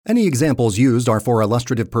Any examples used are for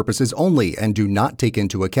illustrative purposes only and do not take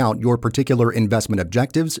into account your particular investment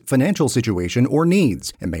objectives, financial situation, or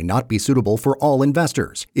needs, and may not be suitable for all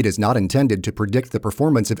investors. It is not intended to predict the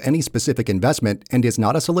performance of any specific investment and is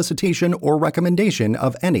not a solicitation or recommendation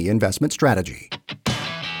of any investment strategy.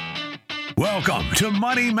 Welcome to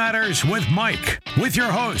Money Matters with Mike, with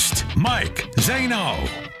your host, Mike Zano.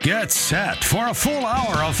 Get set for a full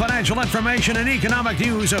hour of financial information and economic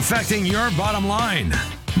news affecting your bottom line.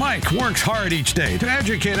 Mike works hard each day to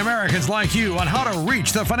educate Americans like you on how to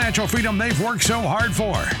reach the financial freedom they've worked so hard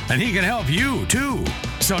for. And he can help you, too.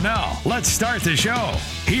 So now, let's start the show.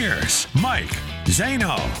 Here's Mike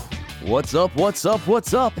Zano. What's up, what's up,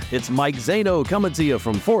 what's up? It's Mike Zano coming to you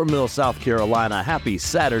from Fort Mill, South Carolina. Happy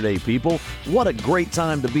Saturday, people. What a great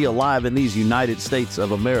time to be alive in these United States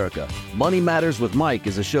of America. Money Matters with Mike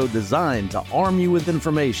is a show designed to arm you with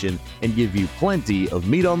information and give you plenty of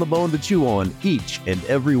meat on the bone to chew on each and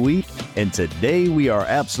every week. And today we are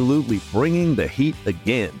absolutely bringing the heat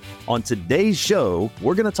again. On today's show,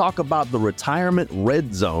 we're going to talk about the retirement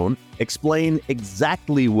red zone, explain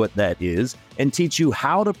exactly what that is, and teach you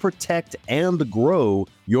how to protect and grow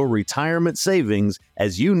your retirement savings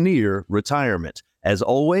as you near retirement. As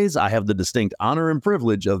always, I have the distinct honor and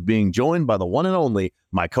privilege of being joined by the one and only,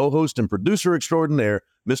 my co-host and producer extraordinaire,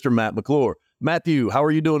 Mr. Matt McClure. Matthew, how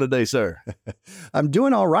are you doing today, sir? I'm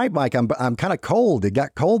doing all right, Mike. I'm kind of cold. It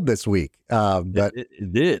got cold this week, but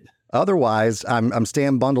it did. Otherwise, I'm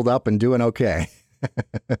staying bundled up and doing okay.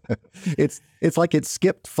 It's like it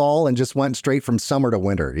skipped fall and just went straight from summer to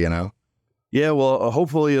winter, you know? Yeah, well,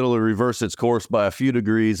 hopefully it'll reverse its course by a few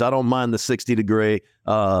degrees. I don't mind the 60-degree,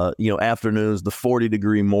 afternoons, the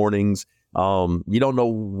 40-degree mornings. You don't know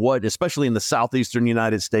what, especially in the southeastern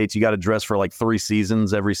United States, you got to dress for like 3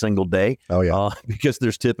 seasons every single day. Oh, yeah. Because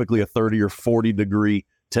there's typically a 30 or 40-degree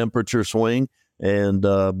temperature swing. And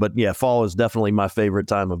but yeah, fall is definitely my favorite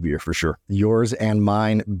time of year for sure. Yours and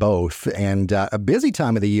mine both. And a busy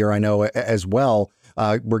time of the year, I know, as well.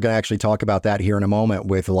 We're going to actually talk about that here in a moment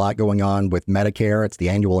with a lot going on with Medicare. It's the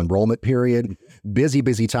annual enrollment period.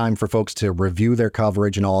 Busy time for folks to review their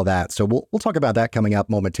coverage and all of that. So we'll talk about that coming up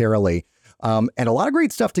momentarily. And a lot of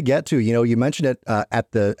great stuff to get to. You know, you mentioned it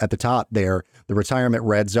at the top there, the retirement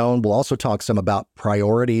red zone. We'll also talk some about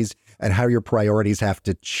priorities and how your priorities have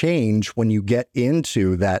to change when you get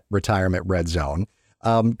into that retirement red zone.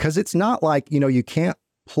 Because it's not like, you know, you can't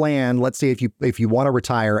plan. Let's say if you want to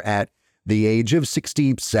retire at the age of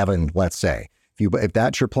 67, let's say, if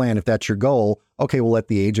that's your plan, if that's your goal, okay, well, at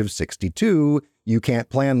the age of 62, you can't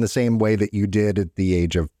plan the same way that you did at the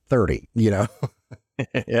age of 30, you know?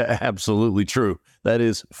 Yeah, absolutely true. That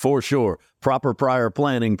is for sure. Proper prior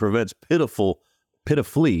planning prevents pitifully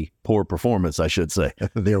poor performance, I should say.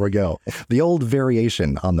 There we go. The old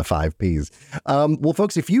variation on the 5 Ps. Well,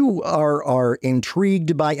 folks, if you are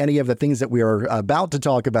intrigued by any of the things that we are about to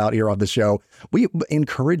talk about here on the show, we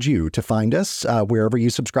encourage you to find us wherever you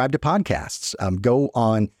subscribe to podcasts. Go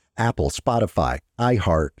on Apple, Spotify,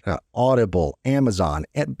 iHeart, Audible, Amazon,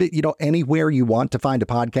 anywhere you want to find a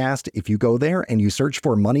podcast. If you go there and you search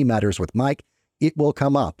for Money Matters with Mike, it will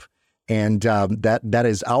come up. And that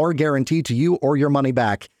is our guarantee to you or your money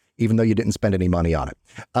back, even though you didn't spend any money on it.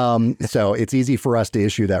 So it's easy for us to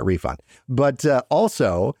issue that refund. But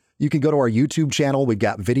also, you can go to our YouTube channel. We've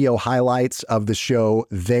got video highlights of the show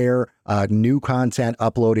there, new content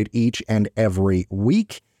uploaded each and every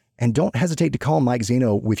week. And don't hesitate to call Mike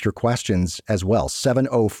Zeno with your questions as well.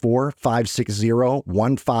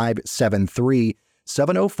 704-560-1573,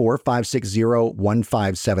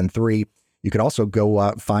 704-560-1573. You can also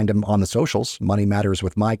go find him on the socials, Money Matters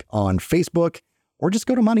with Mike on Facebook, or just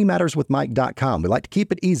go to moneymatterswithmike.com. We like to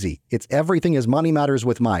keep it easy. It's everything is Money Matters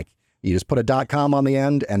with Mike. You just put a .com on the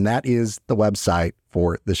end, and that is the website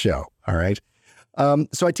for the show. All right.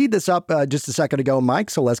 So I teed this up just a second ago,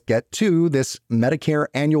 Mike. So let's get to this Medicare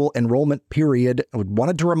annual enrollment period. I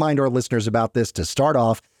wanted to remind our listeners about this to start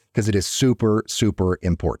off because it is super, super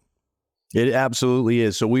important. It absolutely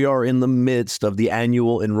is. So we are in the midst of the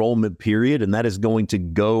annual enrollment period, and that is going to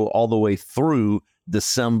go all the way through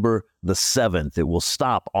December the 7th. It will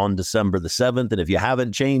stop on December the 7th. And if you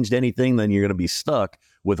haven't changed anything, then you're going to be stuck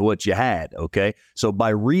with what you had. Okay. So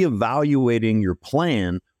by reevaluating your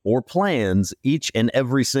plan or plans each and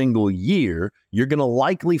every single year, you're going to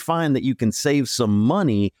likely find that you can save some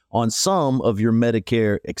money on some of your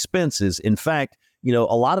Medicare expenses. In fact, you know,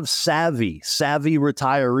 a lot of savvy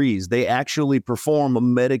retirees, they actually perform a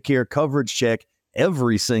Medicare coverage check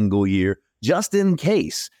every single year just in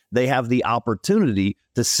case they have the opportunity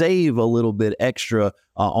to save a little bit extra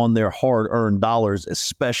on their hard-earned dollars,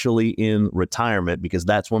 especially in retirement, because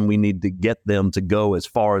that's when we need to get them to go as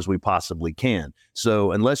far as we possibly can.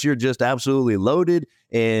 So unless you're just absolutely loaded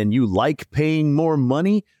and you like paying more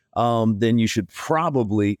money, then you should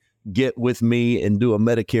probably get with me and do a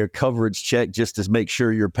Medicare coverage check just to make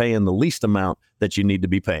sure you're paying the least amount that you need to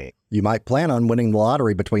be paying. You might plan on winning the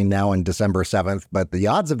lottery between now and December 7th, but the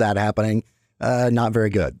odds of that happening, not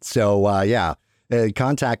very good. So,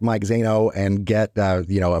 contact Mike Zano and get,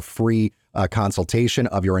 a free consultation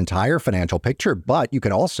of your entire financial picture. But you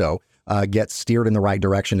can also get steered in the right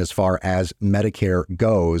direction as far as Medicare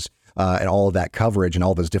goes and all of that coverage and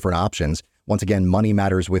all those different options. Once again,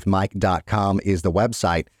 moneymatterswithmike.com is the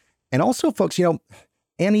website. And also, folks,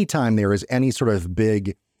 anytime there is any sort of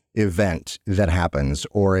big event that happens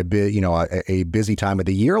or a busy time of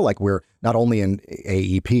the year, like we're not only in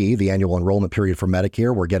AEP, the annual enrollment period for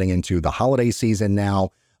Medicare, we're getting into the holiday season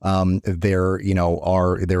now.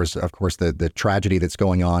 There's of course the tragedy that's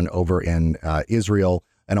going on over in Israel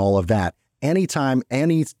and all of that. Anytime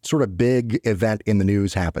any sort of big event in the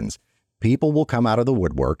news happens, people will come out of the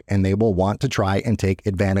woodwork and they will want to try and take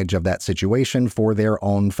advantage of that situation for their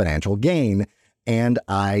own financial gain. And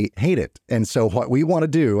I hate it. And so what we want to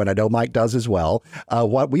do, and I know Mike does as well,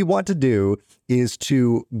 what we want to do is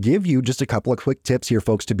to give you just a couple of quick tips here,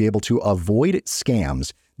 folks, to be able to avoid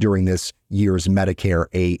scams during this year's Medicare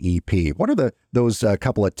AEP. What are those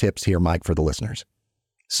couple of tips here, Mike, for the listeners?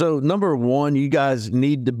 So number one, you guys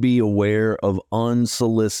need to be aware of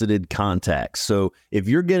unsolicited contacts. So if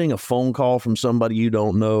you're getting a phone call from somebody you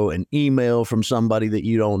don't know, an email from somebody that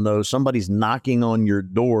you don't know, somebody's knocking on your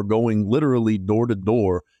door, going literally door to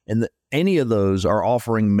door, and any of those are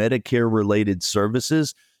offering Medicare related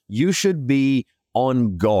services, you should be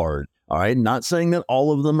on guard. All right. Not saying that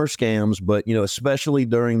all of them are scams, but, especially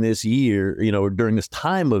during this year, or during this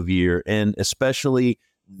time of year, and especially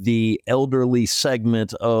the elderly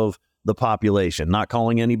segment of the population, not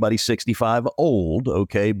calling anybody 65 old,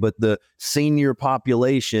 okay, but the senior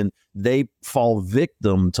population, they fall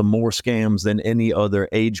victim to more scams than any other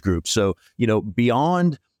age group. So,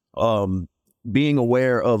 beyond being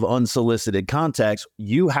aware of unsolicited contacts,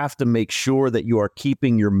 you have to make sure that you are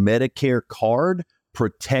keeping your Medicare card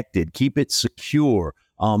protected, keep it secure.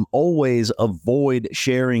 Always avoid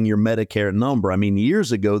sharing your Medicare number. I mean,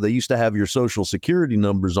 years ago, they used to have your social security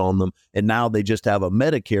numbers on them, and now they just have a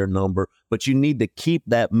Medicare number, but you need to keep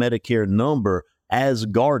that Medicare number as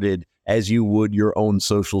guarded as you would your own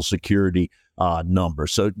social security number.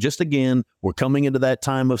 So just again, we're coming into that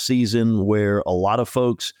time of season where a lot of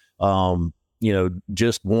folks,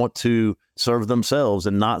 just want to serve themselves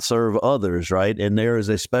and not serve others, right? And there is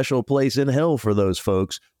a special place in hell for those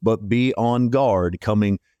folks, but be on guard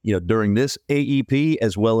coming, during this AEP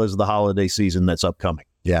as well as the holiday season that's upcoming.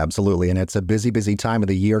 Yeah, absolutely. And it's a busy time of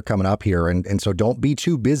the year coming up here. And so don't be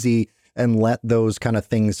too busy and let those kind of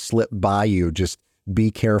things slip by you. Just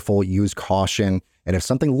be careful, use caution. And if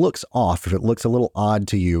something looks off, if it looks a little odd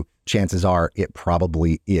to you, chances are it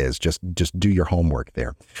probably is. Just do your homework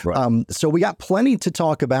there. Right. So we got plenty to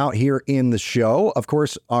talk about here in the show. Of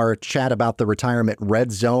course, our chat about the retirement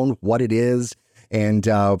Redzone, what it is, and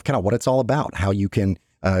kind of what it's all about, how you can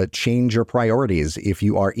change your priorities if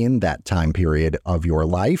you are in that time period of your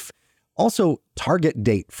life. Also, target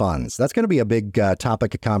date funds. That's going to be a big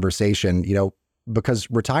topic of conversation, because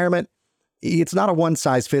retirement, it's not a one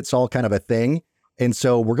size fits all kind of a thing. And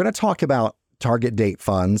so we're going to talk about target date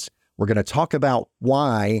funds. We're going to talk about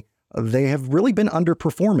why they have really been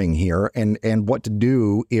underperforming here and what to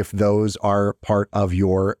do if those are part of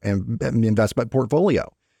your investment portfolio.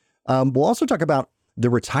 We'll also talk about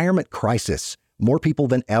the retirement crisis. More people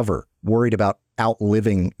than ever worried about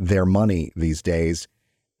outliving their money these days.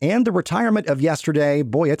 And the retirement of yesterday,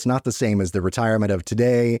 boy, it's not the same as the retirement of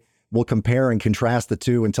today. We'll compare and contrast the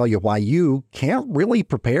two and tell you why you can't really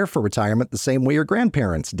prepare for retirement the same way your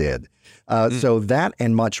grandparents did. So that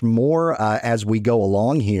and much more as we go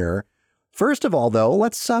along here. First of all, though,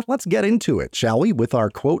 let's get into it, shall we, with our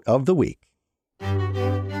quote of the week.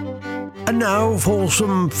 And now for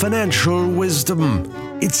some financial wisdom.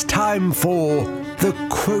 It's time for the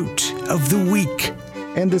quote of the week.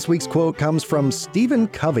 And this week's quote comes from Stephen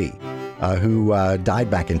Covey, who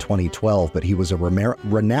died back in 2012, but he was a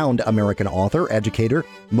renowned American author, educator,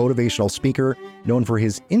 motivational speaker, known for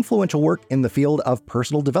his influential work in the field of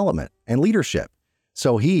personal development and leadership.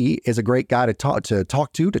 So he is a great guy to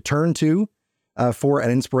turn to for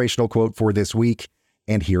an inspirational quote for this week.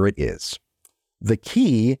 And here it is. The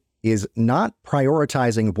key is not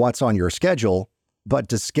prioritizing what's on your schedule, but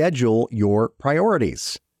to schedule your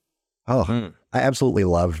priorities. Oh, I absolutely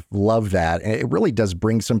love that. And it really does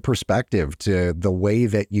bring some perspective to the way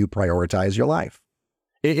that you prioritize your life.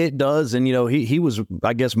 It does. And, he was,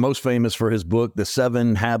 I guess, most famous for his book, The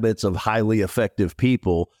 7 Habits of Highly Effective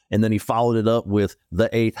People. And then he followed it up with The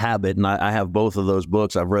 8th Habit. And I have both of those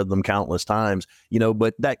books. I've read them countless times,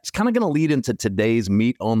 but that's kind of going to lead into today's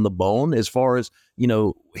meat on the bone as far as,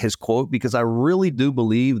 his quote, because I really do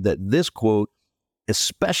believe that this quote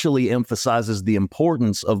especially emphasizes the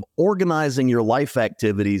importance of organizing your life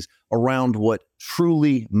activities around what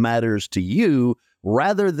truly matters to you,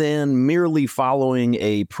 rather than merely following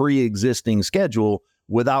a pre-existing schedule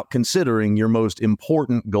without considering your most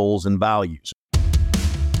important goals and values.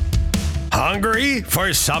 Hungry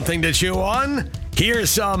for something to chew on?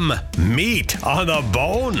 Here's some meat on the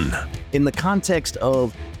bone. In the context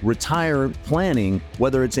of retirement planning,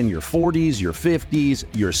 whether it's in your 40s, your 50s,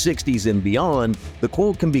 your 60s, and beyond, the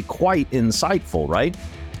quote can be quite insightful, right?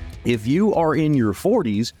 If you are in your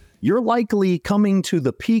 40s, you're likely coming to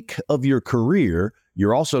the peak of your career.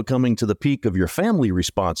 You're also coming to the peak of your family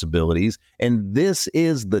responsibilities. And this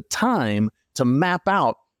is the time to map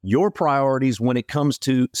out your priorities when it comes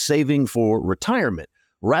to saving for retirement.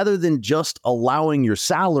 Rather than just allowing your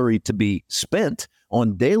salary to be spent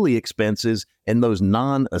on daily expenses and those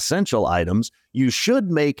non-essential items, you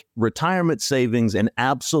should make retirement savings an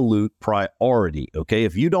absolute priority. Okay.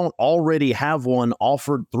 If you don't already have one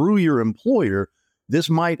offered through your employer, this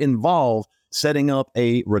might involve setting up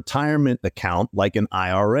a retirement account like an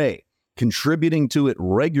IRA, contributing to it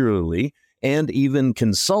regularly, and even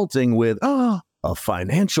consulting with a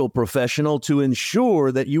financial professional to ensure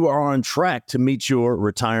that you are on track to meet your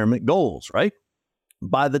retirement goals, right?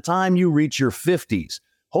 By the time you reach your 50s,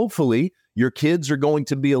 hopefully your kids are going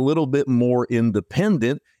to be a little bit more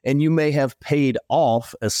independent, and you may have paid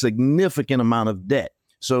off a significant amount of debt.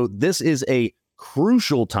 So this is a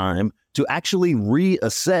crucial time to actually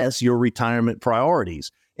reassess your retirement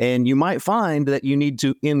priorities. And you might find that you need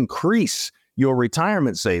to increase your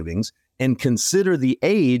retirement savings and consider the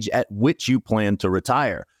age at which you plan to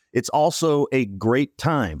retire. It's also a great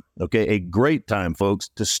time, a great time, folks,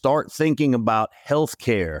 to start thinking about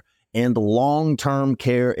healthcare and long-term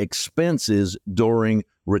care expenses during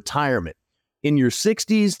retirement. In your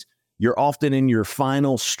 60s, you're often in your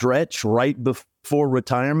final stretch right before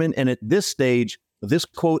retirement. And at this stage, this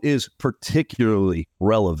quote is particularly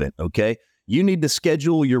relevant, okay? You need to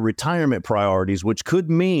schedule your retirement priorities, which could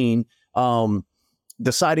mean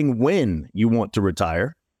deciding when you want to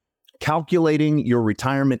retire, calculating your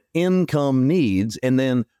retirement income needs, and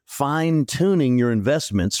then fine-tuning your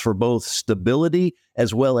investments for both stability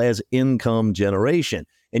as well as income generation.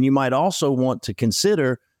 And you might also want to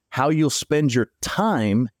consider how you'll spend your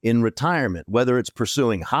time in retirement, whether it's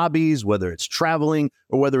pursuing hobbies, whether it's traveling,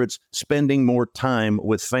 or whether it's spending more time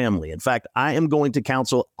with family. In fact, I am going to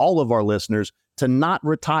counsel all of our listeners to not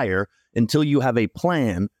retire until you have a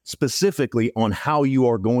plan specifically on how you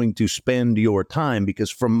are going to spend your time.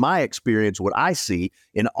 Because from my experience, what I see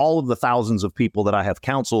in all of the thousands of people that I have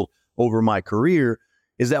counseled over my career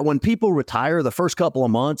is that when people retire, the first couple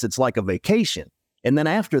of months, it's like a vacation. And then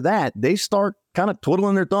after that, they start kind of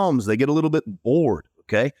twiddling their thumbs. They get a little bit bored,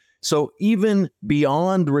 okay? So even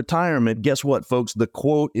beyond retirement, guess what, folks? The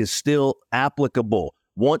quote is still applicable.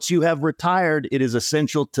 Once you have retired, it is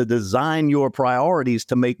essential to design your priorities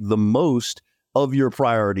to make the most of your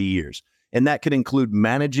priority years. And that could include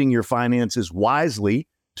managing your finances wisely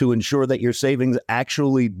to ensure that your savings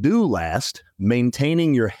actually do last,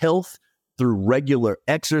 maintaining your health through regular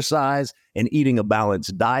exercise and eating a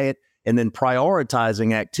balanced diet, and then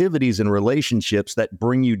prioritizing activities and relationships that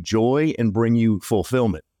bring you joy and bring you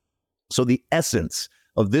fulfillment. So the essence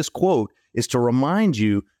of this quote is to remind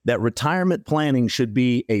you that retirement planning should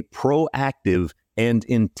be a proactive and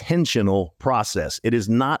intentional process. It is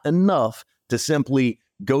not enough to simply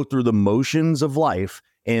go through the motions of life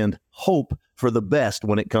and hope for the best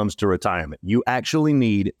when it comes to retirement. You actually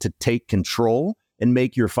need to take control and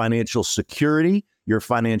make your financial security, your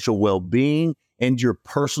financial well-being, and your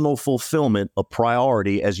personal fulfillment a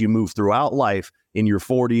priority as you move throughout life in your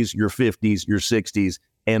 40s, your 50s, your 60s,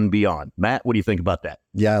 and beyond. Matt, what do you think about that?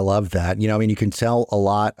 Yeah, I love that. You can tell a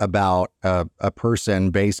lot about a person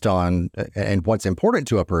based on, and what's important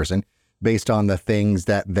to a person based on the things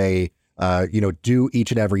that they, do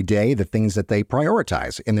each and every day, the things that they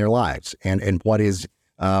prioritize in their lives, and what is,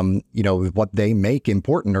 what they make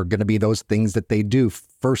important are going to be those things that they do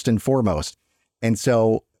first and foremost. And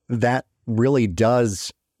so that really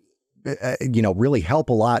does, really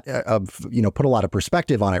help a lot of, put a lot of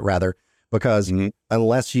perspective on it, rather, because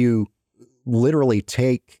unless you literally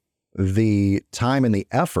take the time and the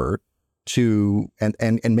effort to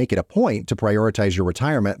and make it a point to prioritize your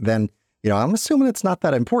retirement, then, I'm assuming it's not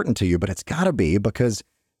that important to you, but it's got to be, because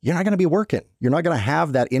you're not going to be working. You're not going to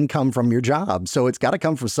have that income from your job. So it's got to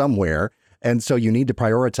come from somewhere. And so you need to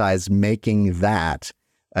prioritize making that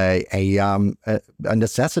a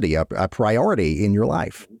necessity, a priority in your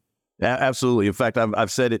life. Absolutely. In fact, I've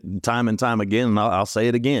said it time and time again, and I'll say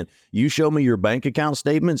it again. You show me your bank account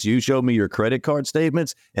statements, you show me your credit card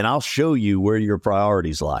statements, and I'll show you where your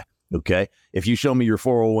priorities lie. Okay. If you show me your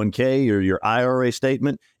 401k or your IRA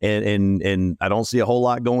statement and I don't see a whole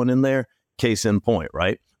lot going in there, case in point,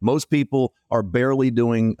 right? Most people are barely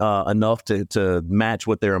doing enough to match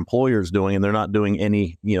what their employer's doing, and they're not doing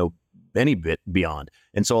any bit beyond.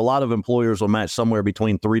 And so a lot of employers will match somewhere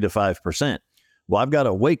between 3 to 5%. Well, I've got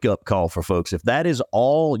a wake up call for folks. If that is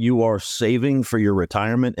all you are saving for your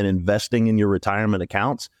retirement and investing in your retirement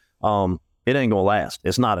accounts, it ain't gonna last.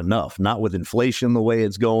 It's not enough. Not with inflation the way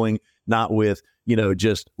it's going, not with,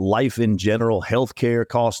 just life in general, healthcare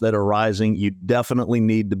costs that are rising. You definitely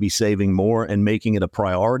need to be saving more and making it a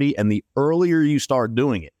priority. And the earlier you start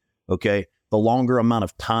doing it, okay, the longer amount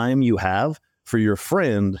of time you have for your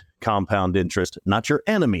friend compound interest, not your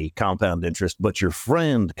enemy compound interest, but your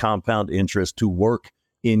friend compound interest to work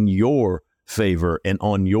in your favor and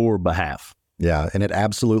on your behalf. Yeah, and it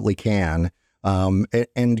absolutely can.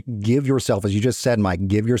 And give yourself, as you just said, Mike,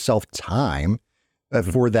 give yourself time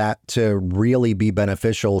for that to really be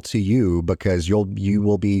beneficial to you, because you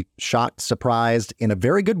will be shocked, surprised in a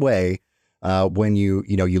very good way when you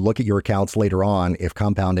look at your accounts later on, if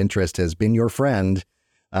compound interest has been your friend.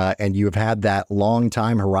 And you have had that long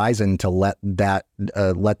time horizon to let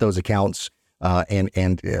those accounts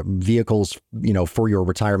and vehicles, for your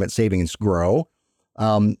retirement savings grow.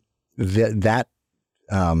 That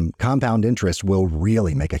compound interest will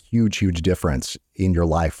really make a huge difference in your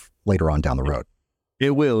life later on down the road.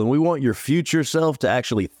 It will. And we want your future self to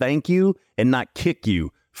actually thank you and not kick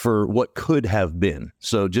you for what could have been.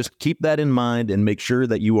 So just keep that in mind and make sure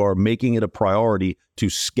that you are making it a priority to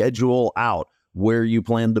schedule out where you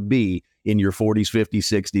plan to be in your 40s, 50s,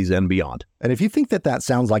 60s, and beyond. And if you think that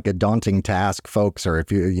sounds like a daunting task, folks, or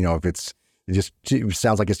if it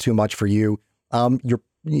sounds like it's too much for you,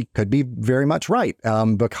 you could be very much right,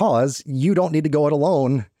 because you don't need to go it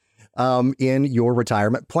alone in your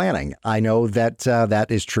retirement planning. I know that that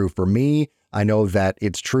is true for me. I know that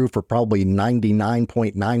it's true for probably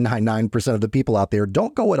 99.999% of the people out there.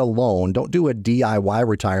 Don't go it alone. Don't do a DIY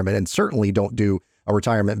retirement, and certainly don't do a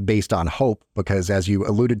retirement based on hope, because as you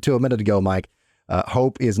alluded to a minute ago, Mike,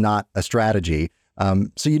 hope is not a strategy.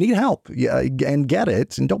 So you need help and get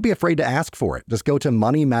it. And don't be afraid to ask for it. Just go to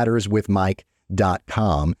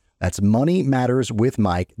moneymatterswithmike.com. That's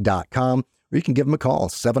moneymatterswithmike.com. Or you can give them a call,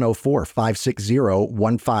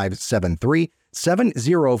 704-560-1573,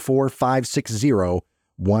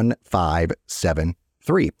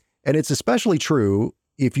 704-560-1573. And it's especially true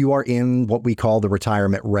if you are in what we call the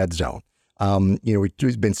retirement red zone.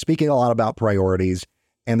 We've been speaking a lot about priorities,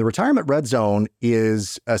 and the retirement red zone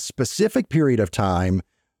is a specific period of time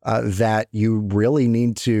that you really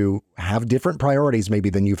need to have different priorities maybe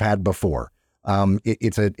than you've had before.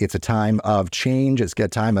 It's a time of change. It's a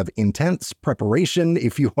time of intense preparation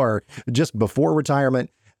if you are just before retirement.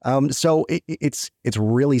 So it's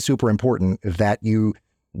really super important that you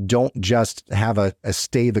don't just have a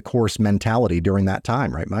stay the course mentality during that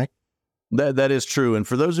time, right, Mike? That is true. And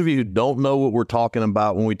for those of you who don't know what we're talking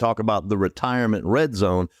about when we talk about the retirement red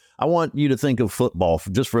zone, I want you to think of football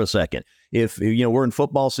just for a second. If we're in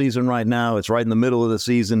football season right now, it's right in the middle of the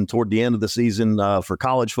season, toward the end of the season for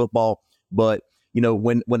college football. But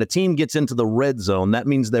when a team gets into the red zone, that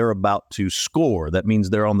means they're about to score. That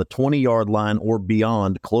means they're on the 20-yard line or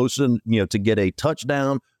beyond, close to get a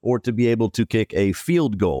touchdown or to be able to kick a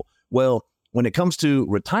field goal. Well, when it comes to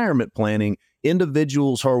retirement planning,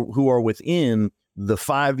 individuals who are within the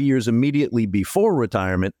 5 years immediately before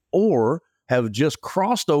retirement or have just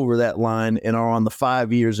crossed over that line and are on the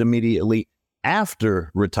 5 years immediately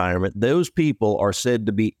after retirement, those people are said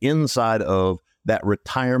to be inside of that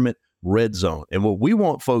retirement red zone. And what we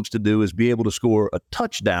want folks to do is be able to score a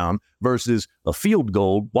touchdown versus a field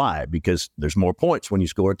goal. Why? Because there's more points when you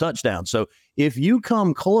score a touchdown. So if you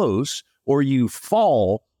come close or you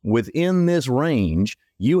fall within this range,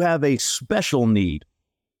 you have a special need,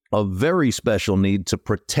 a very special need to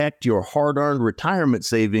protect your hard-earned retirement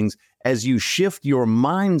savings as you shift your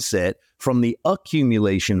mindset from the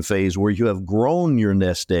accumulation phase where you have grown your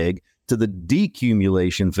nest egg to the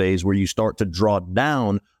decumulation phase where you start to draw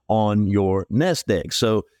down on your nest egg.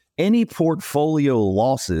 So any portfolio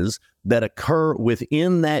losses that occur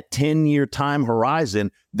within that 10-year time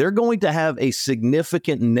horizon, they're going to have a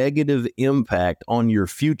significant negative impact on your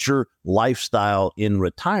future lifestyle in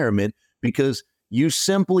retirement, because you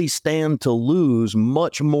simply stand to lose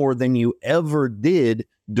much more than you ever did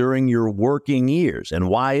during your working years. And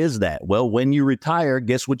why is that? Well, when you retire,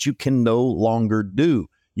 guess what you can no longer do?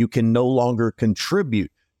 You can no longer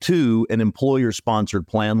contribute to an employer-sponsored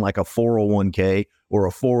plan like a 401k or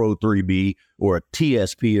a 403b or a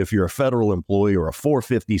TSP if you're a federal employee, or a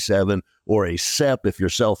 457 or a SEP if you're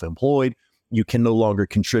self-employed. You can no longer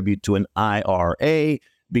contribute to an IRA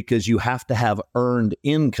because you have to have earned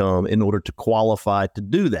income in order to qualify to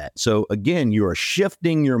do that. So again, you are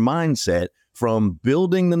shifting your mindset from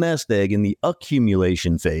building the nest egg in the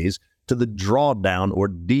accumulation phase to the drawdown or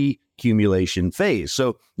decumulation phase.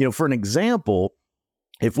 So, for an example,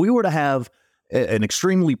 if we were to have an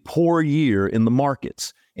extremely poor year in the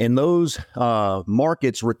markets, and those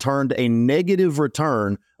markets returned a negative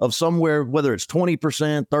return of somewhere, whether it's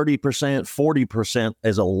 20%, 30%, 40%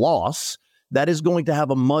 as a loss, that is going to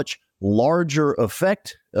have a much larger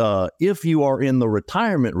effect if you are in the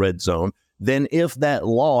retirement red zone than if that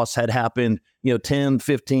loss had happened, 10,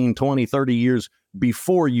 15, 20, 30 years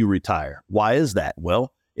before you retire. Why is that?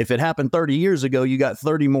 Well, if it happened 30 years ago, you got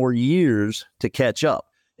 30 more years to catch up.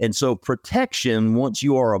 And so protection, once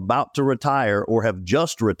you are about to retire or have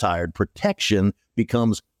just retired, protection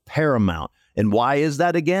becomes paramount. And why is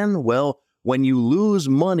that again? Well, when you lose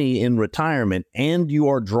money in retirement and you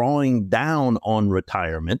are drawing down on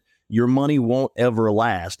retirement, your money won't ever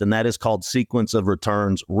last. And that is called sequence of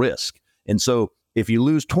returns risk. And so if you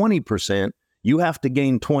lose 20%, you have to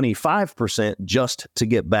gain 25% just to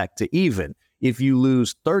get back to even. If you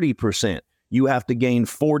lose 30%, you have to gain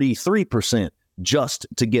 43% just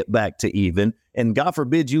to get back to even. And God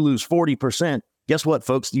forbid you lose 40%. Guess what,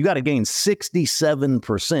 folks? You got to gain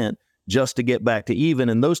 67% just to get back to even.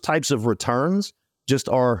 And those types of returns just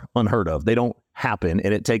are unheard of. They don't happen.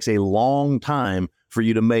 And it takes a long time for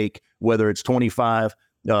you to make, whether it's 25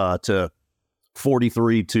 to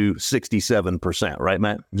 43 to 67%, right,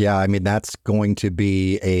 Matt? Yeah, I mean, that's going to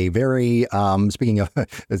be a very, speaking of,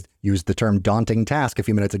 used the term daunting task a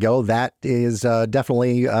few minutes ago. That is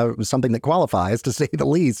definitely something that qualifies, to say the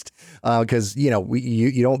least, because,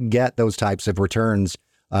 you don't get those types of returns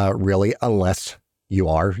really unless you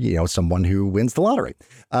are, someone who wins the lottery.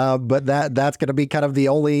 But that's going to be kind of the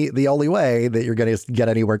only way that you're going to get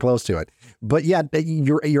anywhere close to it. But yeah,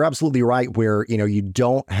 you're absolutely right where, you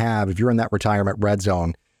don't have, if you're in that retirement red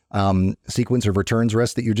zone, sequence of returns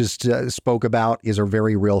risk that you just spoke about is a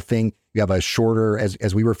very real thing. You have a shorter,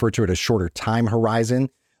 as we refer to it, a shorter time horizon.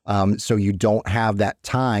 So you don't have that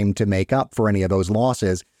time to make up for any of those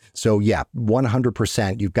losses. So yeah,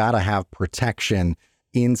 100%, you've got to have protection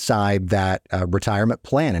inside that retirement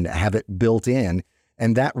plan and have it built in.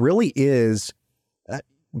 And that really is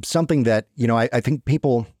something that, I think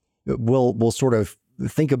people will sort of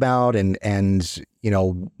think about and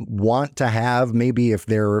want to have, maybe if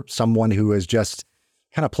they're someone who has just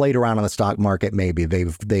kind of played around on the stock market. Maybe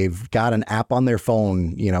they've got an app on their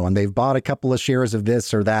phone, and they've bought a couple of shares of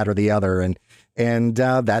this or that or the other. And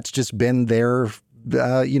that's just been their,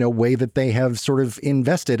 way that they have sort of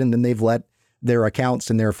invested. And then they've let their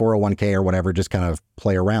accounts in their 401k or whatever just kind of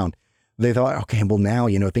play around. They thought, okay, well now,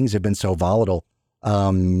 things have been so volatile.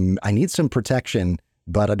 I need some protection,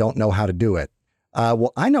 but I don't know how to do it.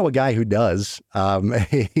 Well, I know a guy who does.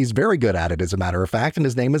 He's very good at it, as a matter of fact, and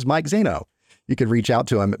his name is Mike Zano. You can reach out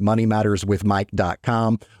to him at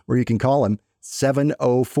moneymatterswithmike.com, or you can call him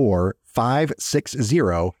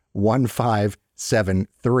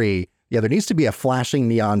 704-560-1573. Yeah, there needs to be a flashing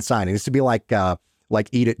neon sign. It needs to be like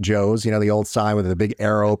Eat It Joe's, the old sign with the big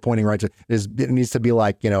arrow pointing right to it needs to be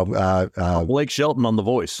like, Blake Shelton on The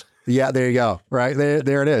Voice. Yeah, there you go. Right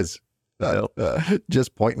there it is.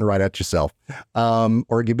 Just pointing right at yourself.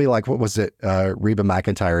 Or it could be like, what was it? Reba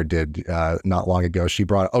McEntire did not long ago. She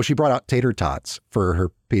brought out tater tots for her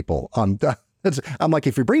people. I'm like,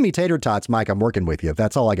 if you bring me tater tots, Mike, I'm working with you.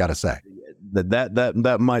 That's all I got to say.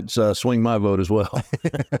 That might swing my vote as well.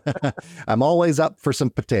 I'm always up for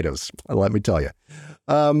some potatoes, let me tell you.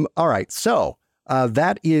 All right. So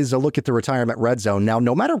that is a look at the retirement red zone. Now,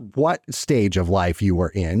 no matter what stage of life you are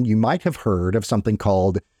in, you might have heard of something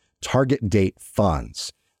called target date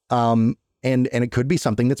funds. And it could be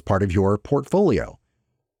something that's part of your portfolio.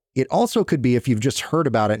 It also could be, if you've just heard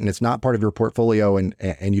about it and it's not part of your portfolio and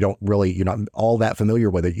you're not all that familiar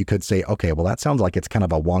with it, you could say, okay, well, that sounds like it's kind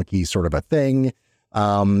of a wonky sort of a thing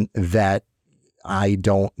that I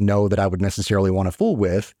don't know that I would necessarily want to fool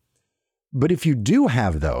with. But if you do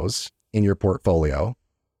have those in your portfolio,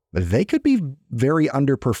 they could be very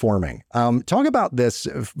underperforming. Talk about this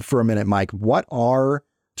for a minute, Mike. What are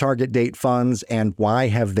target date funds and why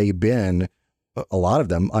have they been, a lot of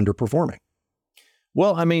them, underperforming?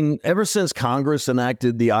 Well, I mean, ever since Congress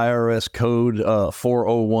enacted the IRS code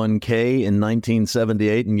 401k in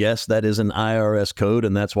 1978, and yes, that is an IRS code,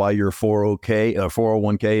 and that's why your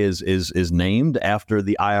 401k is named after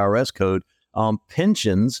the IRS code.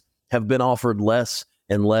 Pensions have been offered less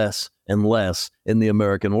and less and less in the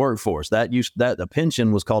American workforce. That a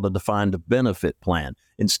pension was called a defined benefit plan.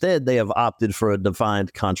 Instead, they have opted for a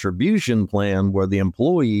defined contribution plan where the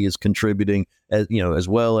employee is contributing, as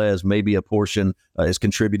well as maybe a portion is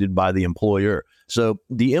contributed by the employer. So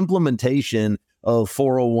the implementation of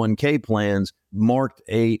 401k plans marked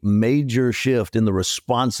a major shift in the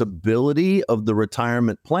responsibility of the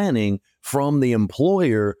retirement planning from the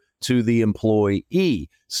employer to the employee.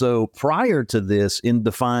 So prior to this, in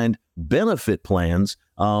defined benefit plans,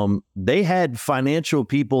 they had financial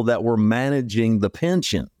people that were managing the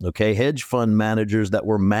pension, hedge fund managers that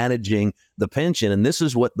were managing the pension. And this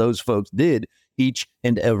is what those folks did each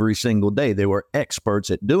and every single day. They were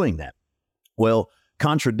experts at doing that. Well,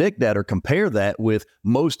 contradict that or compare that with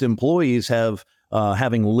most employees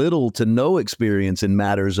having little to no experience in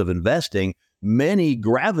matters of investing. Many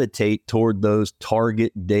gravitate toward those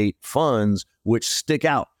target date funds, which stick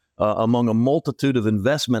out among a multitude of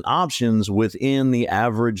investment options within the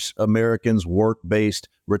average American's work-based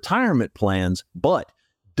retirement plans. But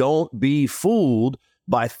don't be fooled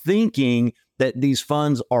by thinking that these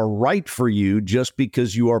funds are right for you just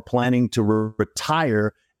because you are planning to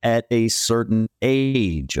retire at a certain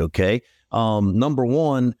age, okay? Number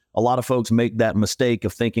one, a lot of folks make that mistake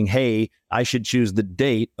of thinking, hey, I should choose the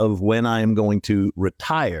date of when I am going to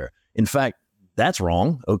retire. In fact, that's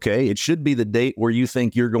wrong, okay? It should be the date where you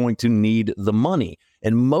think you're going to need the money.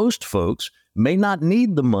 And most folks may not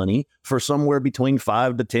need the money for somewhere between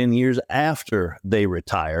 5 to 10 years after they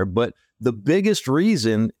retire. But the biggest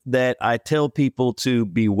reason that I tell people to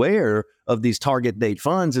beware of these target date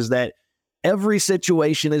funds is that every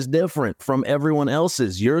situation is different from everyone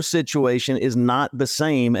else's. Your situation is not the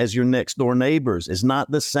same as your next door neighbors. It's not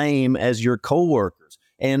the same as your coworkers.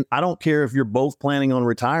 And I don't care if you're both planning on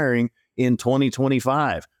retiring in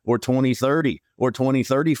 2025 or 2030 or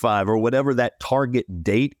 2035 or whatever that target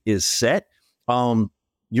date is set.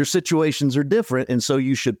 Your situations are different. And so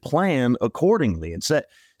you should plan accordingly and set.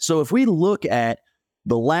 So if we look at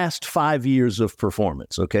the last 5 years of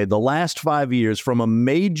performance, the last 5 years from a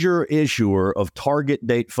major issuer of target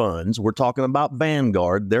date funds, we're talking about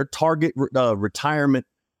Vanguard, their target retirement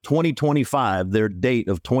 2025, their date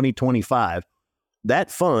of 2025,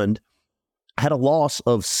 that fund had a loss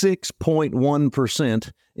of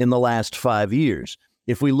 6.1% in the last 5 years.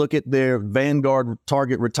 If we look at their Vanguard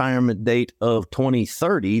target retirement date of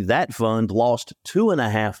 2030, that fund lost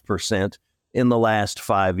 2.5% in the last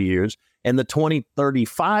 5 years. And the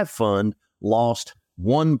 2035 fund lost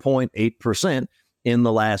 1.8% in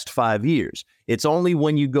the last 5 years. It's only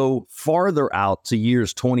when you go farther out to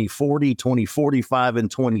years 2040, 2045,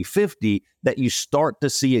 and 2050 that you start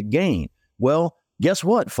to see a gain. Well, guess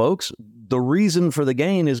what, folks? The reason for the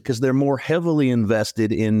gain is because they're more heavily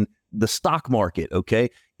invested in the stock market,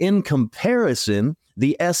 In comparison,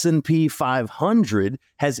 the S&P 500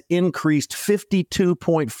 has increased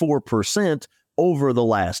 52.4% over the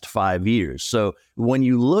last 5 years. So when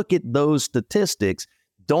you look at those statistics,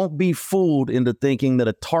 don't be fooled into thinking that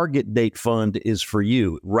a target date fund is for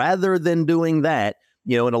you. Rather than doing that,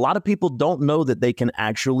 and a lot of people don't know that they can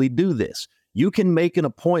actually do this. You can make an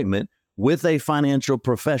appointment with a financial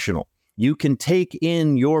professional. You can take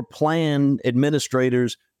in your plan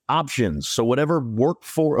administrator's options. So whatever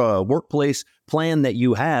workplace plan that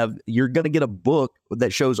you have, you're going to get a book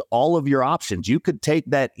that shows all of your options. You could take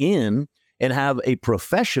that in and have a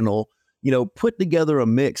professional, put together a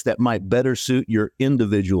mix that might better suit your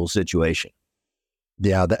individual situation.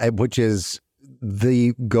 Yeah, which is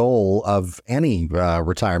the goal of any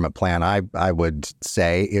retirement plan, I would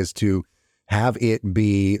say, is to have it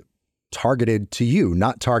be targeted to you,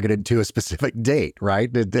 not targeted to a specific date,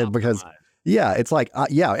 right? Because, it's like,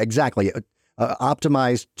 exactly.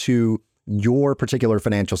 Optimized to your particular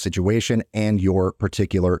financial situation and your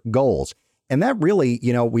particular goals. And that really,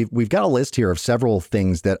 we've got a list here of several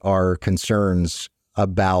things that are concerns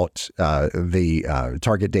about the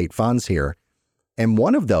target date funds here. And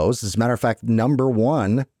one of those, as a matter of fact, number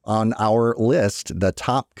one on our list, the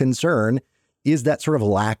top concern is that sort of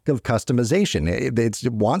lack of customization.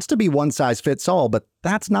 It wants to be one size fits all, but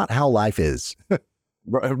that's not how life is.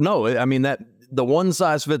 No, I mean, the one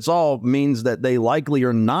size fits all means that they likely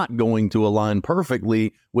are not going to align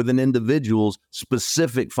perfectly with an individual's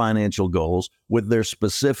specific financial goals, with their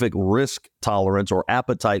specific risk tolerance or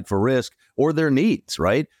appetite for risk, or their needs,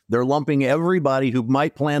 right? They're lumping everybody who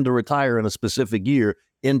might plan to retire in a specific year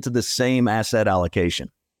into the same asset allocation.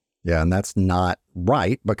 Yeah, and that's not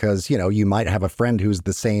right because, you might have a friend who's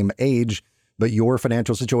the same age, but your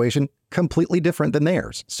financial situation completely different than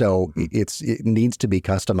theirs. So it needs to be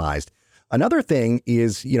customized. Another thing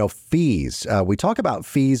is, fees. We talk about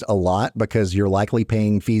fees a lot because you're likely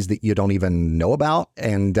paying fees that you don't even know about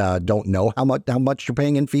and don't know how much you're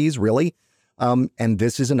paying in fees, really. And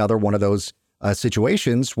this is another one of those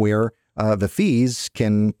situations where the fees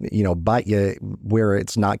can, bite you where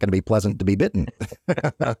it's not going to be pleasant to be bitten.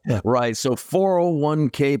 Right. So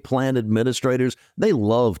 401k plan administrators, they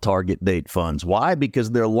love target date funds. Why?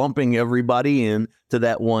 Because they're lumping everybody in to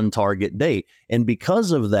that one target date. And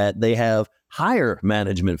because of that, they have higher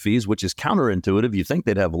management fees, which is counterintuitive. You think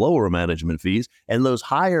they'd have lower management fees, and those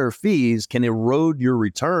higher fees can erode your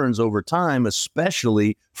returns over time,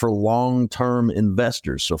 especially for long-term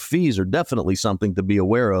investors. So fees are definitely something to be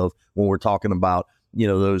aware of when we're talking about,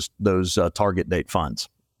 those target date funds.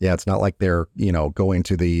 Yeah, it's not like they're, going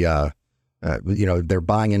to the, they're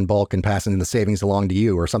buying in bulk and passing the savings along to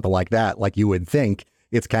you or something like that. Like you would think.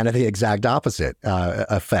 It's kind of the exact opposite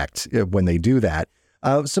effect when they do that.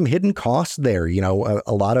 Some hidden costs there.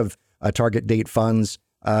 A lot of target date funds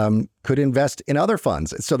could invest in other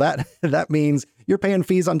funds. So that means you're paying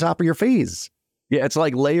fees on top of your fees. Yeah, it's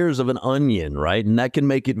like layers of an onion, right? And that can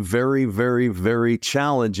make it very, very, very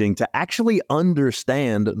challenging to actually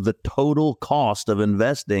understand the total cost of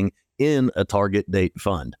investing in a target date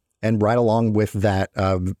fund. And right along with that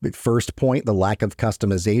first point, the lack of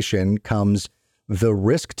customization, comes the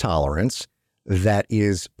risk tolerance that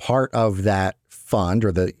is part of that fund,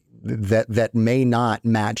 or that may not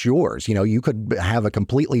match yours. You could have a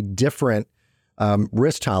completely different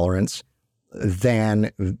risk tolerance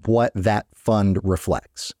than what that fund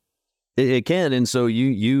reflects. It can. And so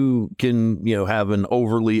you can, have an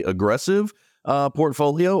overly aggressive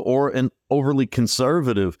portfolio or an overly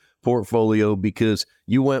conservative portfolio because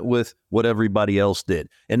you went with what everybody else did.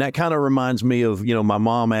 And that kind of reminds me of, my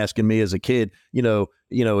mom asking me as a kid,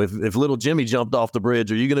 if little Jimmy jumped off the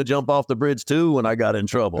bridge, are you going to jump off the bridge too? When I got in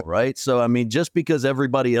trouble, right? So, just because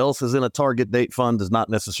everybody else is in a target date fund does not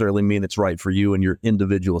necessarily mean it's right for you and your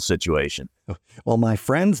individual situation. Well, my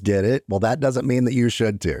friends did it. Well, that doesn't mean that you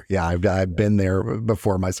should too. Yeah, I've been there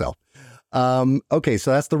before myself. Okay,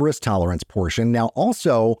 so that's the risk tolerance portion. Now,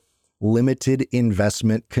 also limited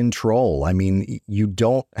investment control. You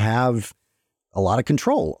don't have a lot of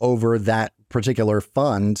control over that particular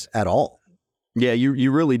fund at all. Yeah,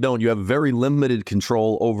 you really don't. You have very limited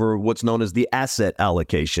control over what's known as the asset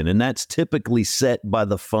allocation, and that's typically set by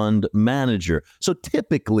the fund manager. So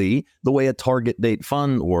typically, the way a target date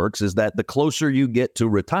fund works is that the closer you get to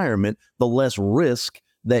retirement, the less risk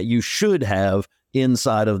that you should have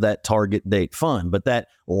inside of that target date fund. But that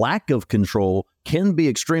lack of control can be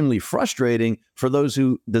extremely frustrating for those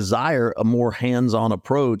who desire a more hands-on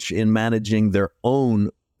approach in managing their own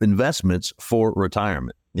investments for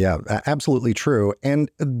retirement. Yeah, absolutely true.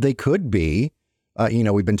 And they could be,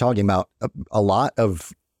 we've been talking about a lot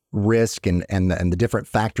of risk and the different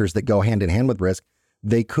factors that go hand in hand with risk.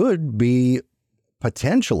 They could be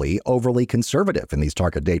potentially overly conservative in these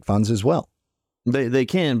target date funds as well. They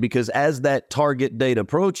can, because as that target date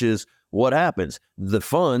approaches, what happens? The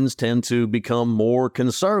funds tend to become more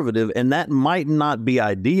conservative, and that might not be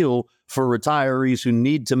ideal for retirees who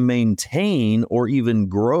need to maintain or even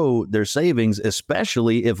grow their savings,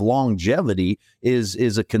 especially if longevity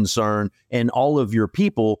is a concern and all of your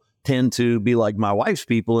people tend to be like my wife's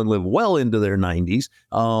people and live well into their 90s.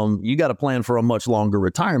 You got to plan for a much longer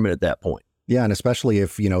retirement at that point. Yeah, and especially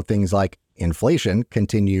if, things like inflation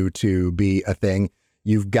continue to be a thing,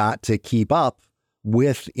 you've got to keep up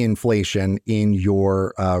with inflation in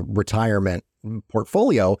your retirement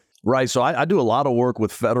portfolio. Right. So I do a lot of work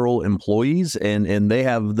with federal employees, and they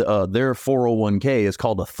have their 401k is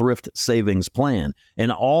called a thrift savings plan.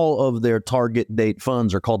 And all of their target date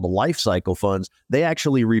funds are called the life cycle funds. They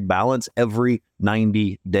actually rebalance every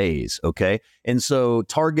 90 days. OK. And so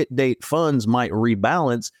target date funds might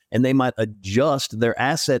rebalance, and they might adjust their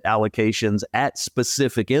asset allocations at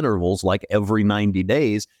specific intervals, like every 90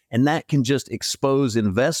 days. And that can just expose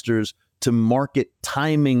investors to market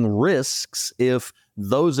timing risks if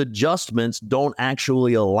those adjustments don't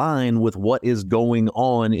actually align with what is going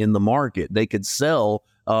on in the market. They could sell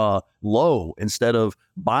low instead of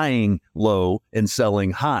buying low and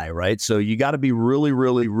selling high, right? So you got to be really,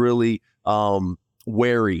 really, really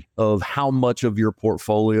wary of how much of your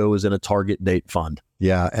portfolio is in a target date fund.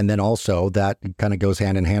 Yeah. And then also that kind of goes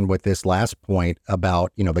hand in hand with this last point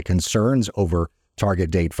about, the concerns over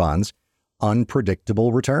target date funds,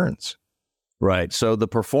 unpredictable returns. Right. So the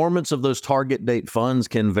performance of those target date funds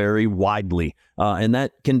can vary widely, and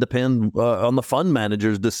that can depend on the fund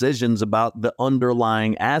manager's decisions about the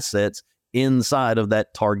underlying assets inside of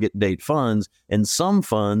that target date funds. And some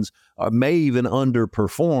funds may even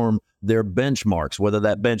underperform their benchmarks, whether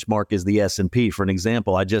that benchmark is the S&P. For an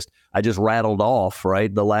example, I just rattled off,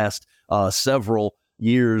 right, the last several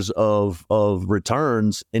years of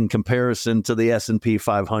returns in comparison to the S&P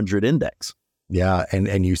 500 index. Yeah,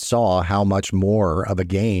 and you saw how much more of a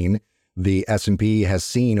gain the S&P has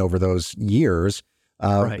seen over those years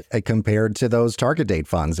compared to those target date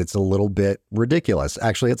funds. It's a little bit ridiculous.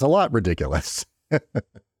 Actually, it's a lot ridiculous.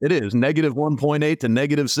 It is negative 1.8 to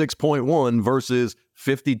negative 6.1 versus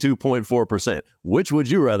 52.4%. Which would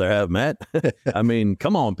you rather have, Matt? I mean,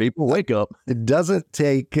 come on, people, wake up. It doesn't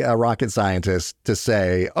take a rocket scientist to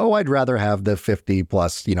say, oh, I'd rather have the 50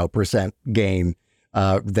 plus, percent gain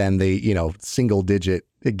than the, single digit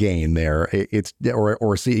gain there. It's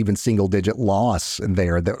or see even single digit loss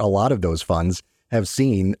there that a lot of those funds have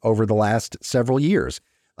seen over the last several years.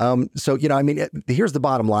 So, here's the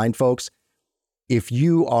bottom line, folks. If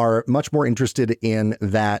you are much more interested in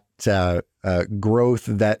that growth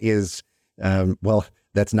that is,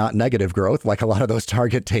 that's not negative growth, like a lot of those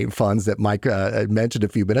target date funds that Mike mentioned a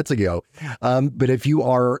few minutes ago. But if you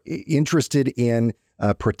are interested in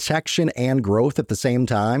protection and growth at the same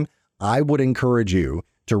time, I would encourage you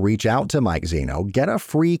to reach out to Mike Zaino, get a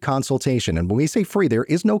free consultation. And when we say free, there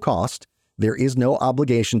is no cost. There is no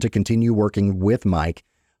obligation to continue working with Mike.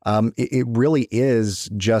 It really is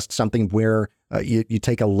just something where you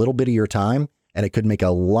take a little bit of your time, and it could make a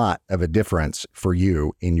lot of a difference for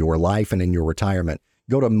you in your life and in your retirement.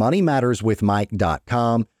 Go to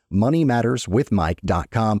moneymatterswithmike.com,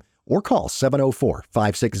 moneymatterswithmike.com, or call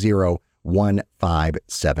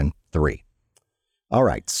 704-560-1573. All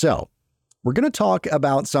right. So we're going to talk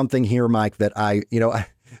about something here, Mike, that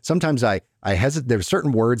sometimes I hesitate. There's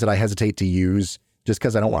certain words that I hesitate to use just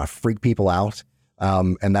because I don't want to freak people out.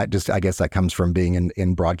 And that just, I guess that comes from being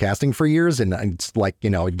in broadcasting for years. And it's like,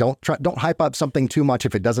 don't hype up something too much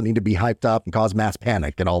if it doesn't need to be hyped up and cause mass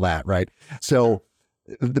panic and all that. Right. So,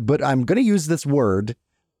 but I'm going to use this word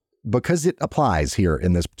because it applies here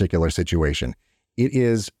in this particular situation. It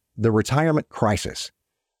is the retirement crisis.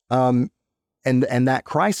 And that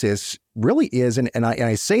crisis really is, and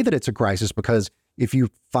I say that it's a crisis because if you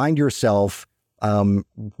find yourself,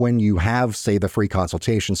 when you have, say, the free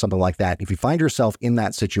consultation, something like that, if you find yourself in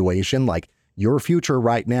that situation, like your future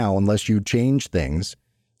right now, unless you change things,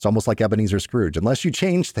 it's almost like Ebenezer Scrooge. Unless you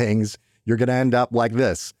change things, you're going to end up like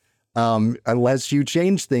this. Unless you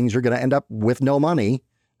change things, you're going to end up with no money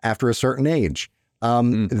after a certain age.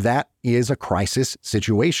 That is a crisis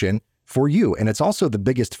situation for you. And it's also the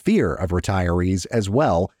biggest fear of retirees as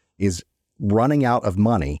well, is running out of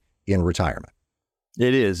money in retirement.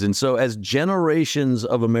 It is. And so as generations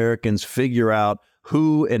of Americans figure out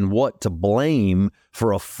who and what to blame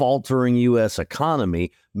for a faltering U.S.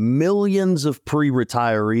 economy, millions of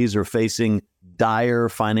pre-retirees are facing dire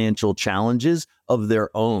financial challenges of their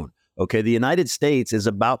own. Okay, the United States is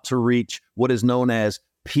about to reach what is known as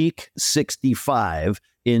peak 65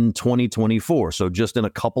 in 2024. So just in a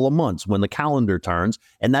couple of months when the calendar turns.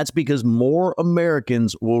 And that's because more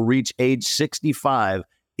Americans will reach age 65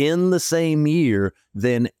 in the same year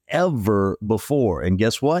than ever before. And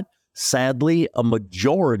guess what? Sadly, a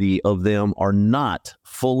majority of them are not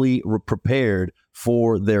fully prepared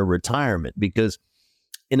for their retirement because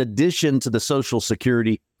in addition to the Social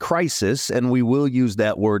Security crisis, and we will use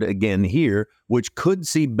that word again here, which could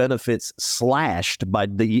see benefits slashed by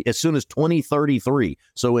as soon as 2033,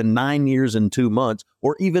 so in 9 years and 2 months,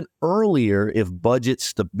 or even earlier if budget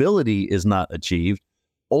stability is not achieved,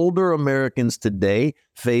 older Americans today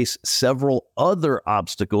face several other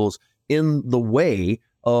obstacles in the way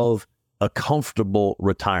of a comfortable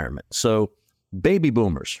retirement. So baby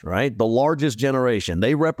boomers, right? The largest generation,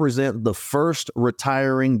 they represent the first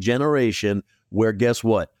retiring generation where, guess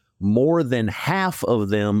what? More than half of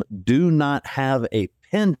them do not have a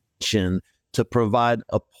pension to provide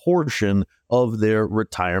a portion of their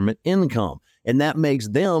retirement income. And that makes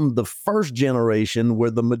them the first generation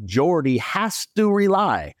where the majority has to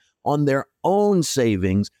rely on their own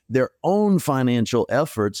savings, their own financial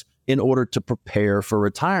efforts in order to prepare for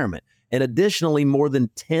retirement. And additionally, more than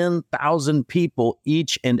 10,000 people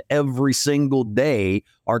each and every single day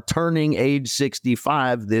are turning age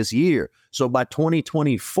 65 this year. So by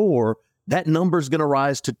 2024, that number is going to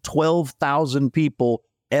rise to 12,000 people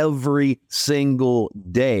every single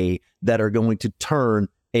day that are going to turn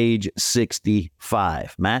age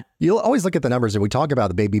 65. Matt? You'll always look at the numbers, and we talk about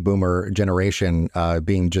the baby boomer generation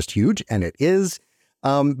being just huge, and it is.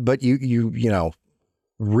 But you know,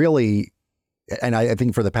 really, and I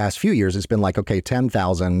think for the past few years, it's been like, okay,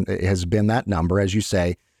 10,000 has been that number, as you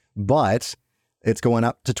say, but it's going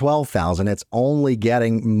up to 12,000. It's only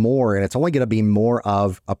getting more, and it's only going to be more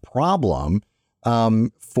of a problem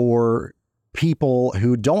for people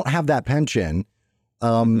who don't have that pension.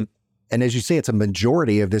 And as you say, it's a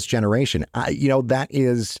majority of this generation. That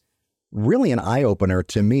is really an eye opener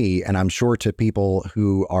to me. And I'm sure to people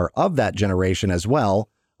who are of that generation as well.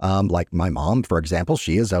 Like my mom, for example,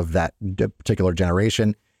 she is of that particular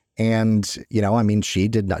generation. And,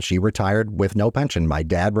 she retired with no pension. My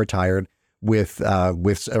dad retired with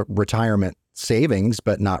retirement savings,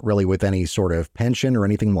 but not really with any sort of pension or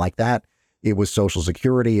anything like that. It was Social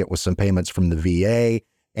Security. It was some payments from the VA,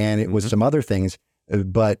 and it was some other things.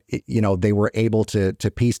 But, they were able to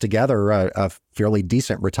piece together a fairly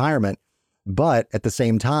decent retirement. But at the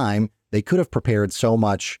same time, they could have prepared so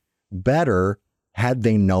much better had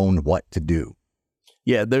they known what to do.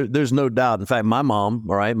 Yeah, there's no doubt. In fact, my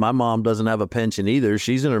mom doesn't have a pension either.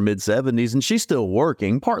 She's in her mid-70s and she's still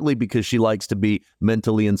working, partly because she likes to be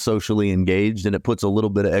mentally and socially engaged, and it puts a little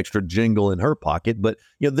bit of extra jingle in her pocket. But,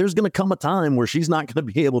 there's going to come a time where she's not going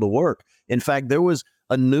to be able to work. In fact, there was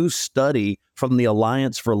a new study from the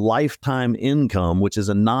Alliance for Lifetime Income, which is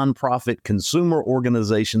a nonprofit consumer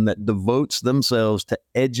organization that devotes themselves to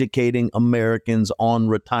educating Americans on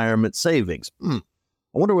retirement savings.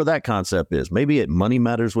 I wonder where that concept is. Maybe at Money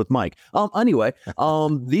Matters with Mike. Anyway,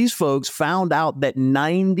 these folks found out that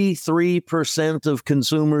 93% of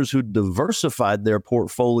consumers who diversified their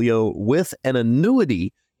portfolio with an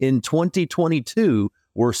annuity in 2022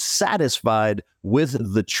 were satisfied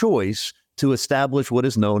with the choice to establish what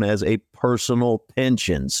is known as a personal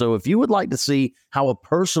pension. So if you would like to see how a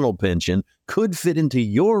personal pension could fit into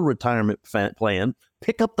your retirement plan,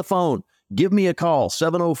 pick up the phone. Give me a call,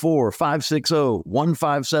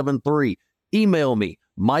 704-560-1573. Email me,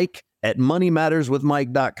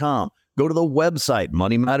 mike@moneymatterswithmike.com. Go to the website,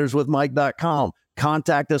 moneymatterswithmike.com.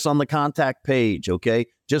 Contact us on the contact page, okay?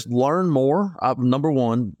 Just learn more. Number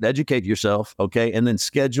one, educate yourself, okay? And then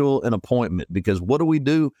schedule an appointment, because what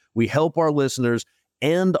do? We help our listeners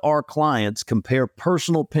and our clients compare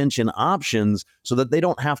personal pension options so that they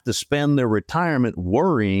don't have to spend their retirement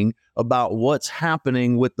worrying about what's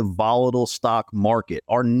happening with the volatile stock market.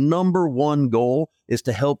 Our number one goal is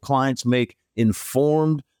to help clients make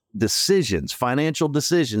informed decisions, financial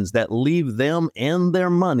decisions that leave them and their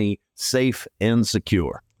money safe and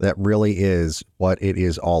secure. That really is what it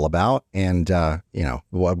is all about. And,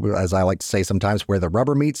 as I like to say sometimes, where the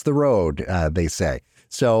rubber meets the road, they say.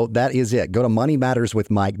 So that is it. Go to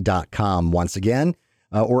moneymatterswithmike.com once again,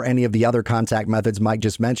 or any of the other contact methods Mike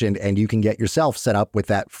just mentioned, and you can get yourself set up with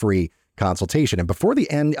that free consultation. And before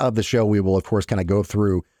the end of the show, we will, of course, kind of go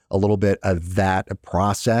through a little bit of that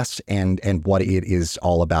process and what it is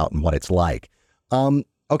all about and what it's like.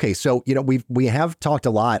 Okay, so, we have talked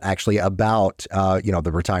a lot actually about,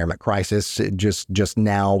 the retirement crisis. Just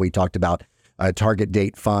now we talked about target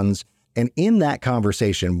date funds. And in that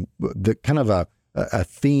conversation, the kind of a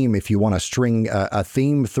theme, if you want to string a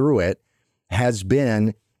theme through it, has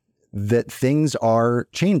been that things are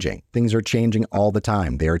changing. Things are changing all the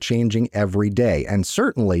time. They are changing every day. And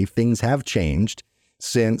certainly things have changed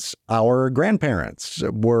since our grandparents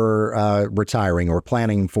were retiring or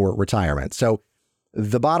planning for retirement. So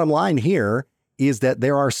the bottom line here is that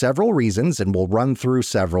there are several reasons, and we'll run through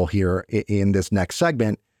several here in this next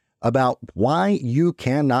segment, about why you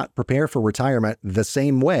cannot prepare for retirement the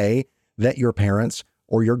same way that your parents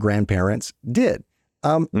or your grandparents did.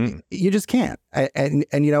 You just can't. And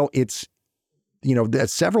it's,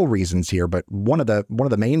 there's several reasons here, but one of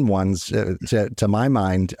the main ones to my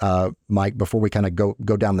mind, Mike, before we kind of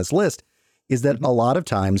go down this list, is that a lot of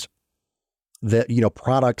times that,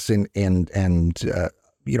 products and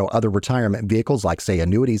other retirement vehicles, like say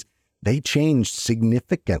annuities, they changed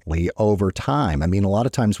significantly over time. I mean, a lot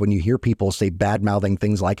of times when you hear people say bad-mouthing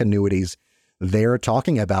things like annuities, they're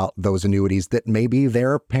talking about those annuities that maybe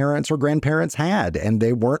their parents or grandparents had, and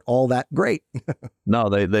they weren't all that great. No,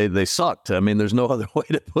 they sucked. I mean, there's no other way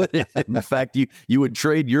to put it. In fact, you would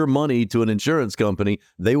trade your money to an insurance company.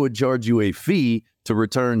 They would charge you a fee to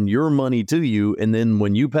return your money to you. And then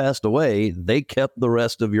when you passed away, they kept the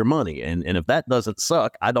rest of your money. And if that doesn't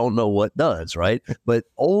suck, I don't know what does, right? But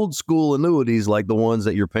old school annuities like the ones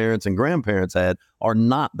that your parents and grandparents had are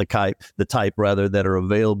not the type that are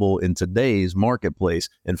available in today's marketplace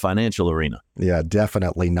and financial arena. Yeah,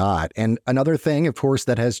 definitely not. And another thing, of course,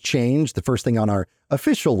 that has changed, the first thing on our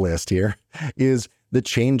official list here is the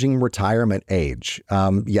changing retirement age.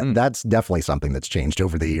 That's definitely something that's changed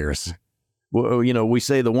over the years. Well, we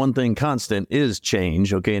say the one thing constant is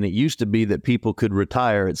change, okay? And it used to be that people could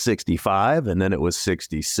retire at 65, and then it was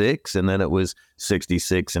 66, and then it was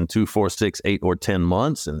 66 and 2, 4, 6, 8, or 10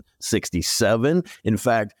 months, and 67. In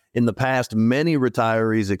fact, in the past, many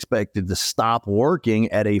retirees expected to stop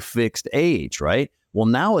working at a fixed age, right? Well,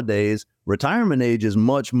 nowadays, retirement age is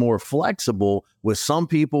much more flexible, with some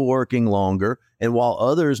people working longer, and while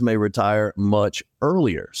others may retire much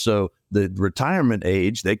earlier. So the retirement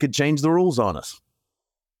age, they could change the rules on us.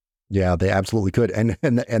 Yeah, they absolutely could.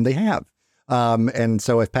 And they have. And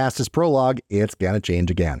so if past is prologue, it's going to change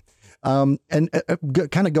again. Kind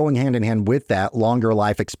of going hand in hand with that, longer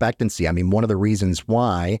life expectancy. I mean, one of the reasons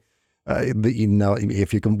why,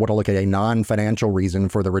 if you can want to look at a non-financial reason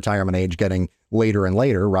for the retirement age getting later and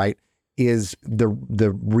later, right, is the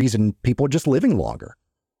reason people are just living longer.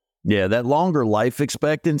 Yeah, that longer life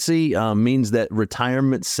expectancy means that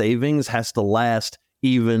retirement savings has to last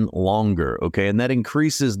even longer, okay? And that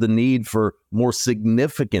increases the need for more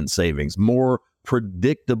significant savings, more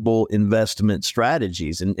predictable investment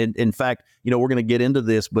strategies. And in fact, we're going to get into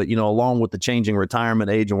this, but, along with the changing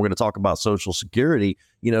retirement age, and we're going to talk about Social Security,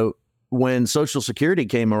 when Social Security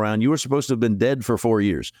came around, you were supposed to have been dead for 4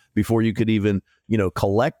 years before you could even,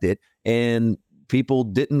 collect it. And people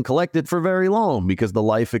didn't collect it for very long because the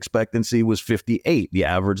life expectancy was 58, the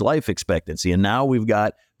average life expectancy. And now we've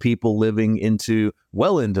got people living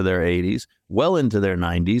well into their 80s, well into their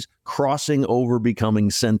 90s, crossing over becoming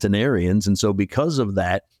centenarians. And so because of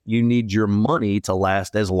that, you need your money to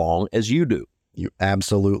last as long as you do. You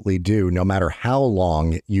absolutely do. No matter how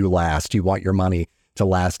long you last, you want your money to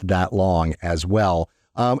last that long as well.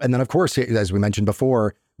 And then, of course, as we mentioned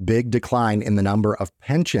before, big decline in the number of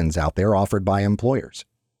pensions out there offered by employers.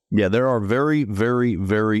 Yeah, there are very, very,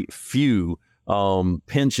 very few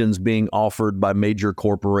pensions being offered by major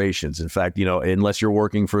corporations. In fact, unless you're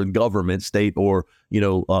working for government, state, or,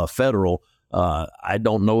 federal, I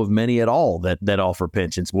don't know of many at all that offer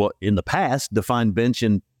pensions. Well, in the past, defined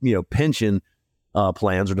pension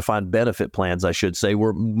plans, or defined benefit plans, I should say,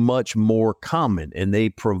 were much more common, and they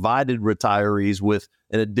provided retirees with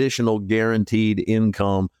an additional guaranteed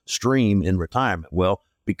income stream in retirement. Well,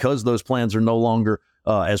 because those plans are no longer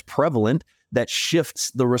as prevalent, that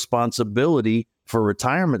shifts the responsibility for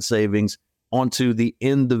retirement savings onto the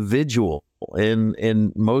individual.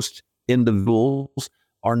 And most individuals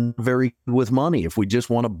are not very good with money if we just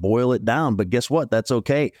want to boil it down. But guess what? That's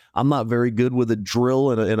okay. I'm not very good with a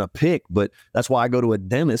drill and a pick, but that's why I go to a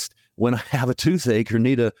dentist when I have a toothache or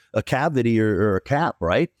need a cavity or a cap,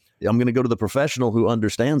 right? I'm going to go to the professional who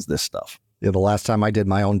understands this stuff. Yeah, the last time I did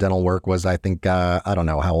my own dental work was, I think, I don't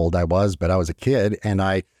know how old I was, but I was a kid, and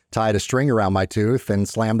I tied a string around my tooth and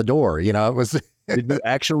slammed the door. It was... Did you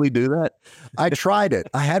actually do that? I tried it.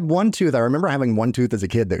 I had one tooth. I remember having one tooth as a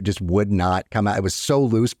kid that just would not come out. It was so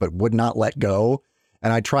loose, but would not let go.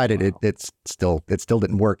 And I tried it. Wow. It still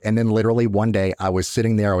didn't work. And then literally one day I was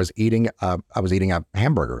sitting there, I was eating a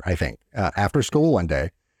hamburger, I think, after school one day,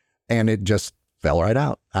 and it just fell right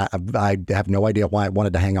out. I have no idea why it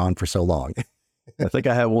wanted to hang on for so long. I think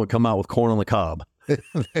I had one come out with corn on the cob.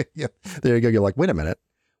 Yeah, there you go. You're like, wait a minute.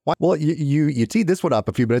 Well, you teed this one up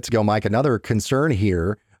a few minutes ago, Mike. Another concern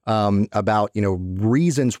here about,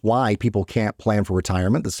 reasons why people can't plan for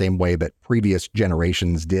retirement the same way that previous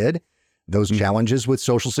generations did. Those challenges with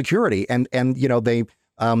Social Security. And they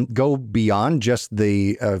go beyond just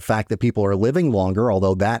the fact that people are living longer,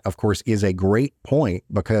 although that, of course, is a great point,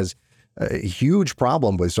 because a huge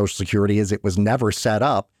problem with Social Security is it was never set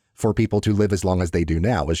up for people to live as long as they do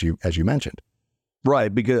now, as you mentioned.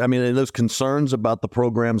 Right, because and those concerns about the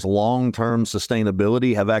program's long-term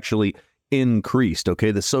sustainability have actually increased.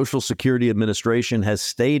 Okay, the Social Security Administration has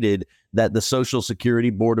stated that the Social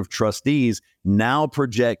Security Board of Trustees now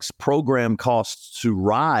projects program costs to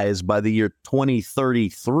rise by the year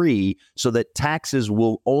 2033, so that taxes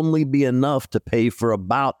will only be enough to pay for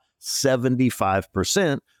about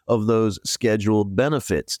 75% of those scheduled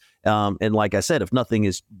benefits. And like I said, if nothing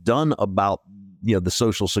is done about the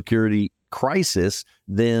Social Security crisis,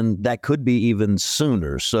 then that could be even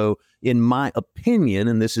sooner. So in my opinion,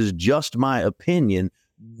 and this is just my opinion,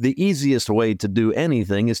 the easiest way to do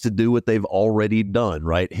anything is to do what they've already done,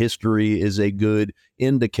 right? History is a good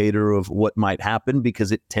indicator of what might happen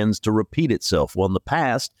because it tends to repeat itself. Well, in the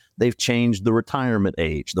past, they've changed the retirement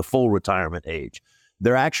age, the full retirement age.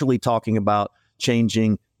 They're actually talking about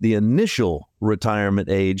changing the initial retirement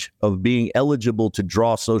age of being eligible to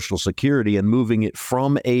draw Social Security and moving it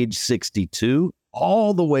from age 62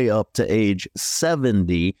 all the way up to age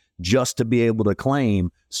 70 just to be able to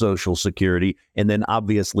claim Social Security, and then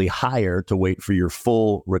obviously higher to wait for your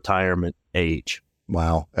full retirement age.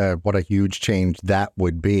 Wow. What a huge change that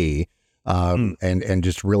would be. And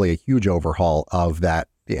just really a huge overhaul of that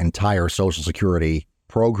entire Social Security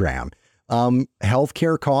program.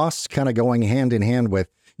 Healthcare costs kind of going hand in hand with,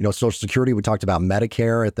 Social Security. We talked about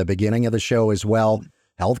Medicare at the beginning of the show as well.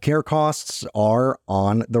 Healthcare costs are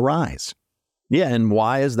on the rise. Yeah. And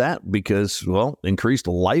why is that? Because, well, increased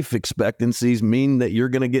life expectancies mean that you're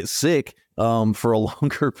going to get sick for a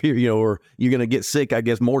longer period, or you're going to get sick, I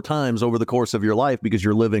guess, more times over the course of your life because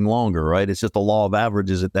you're living longer, right? It's just the law of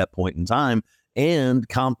averages at that point in time. And,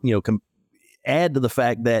 add to the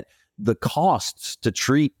fact that the costs to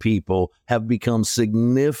treat people have become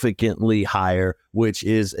significantly higher, which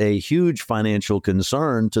is a huge financial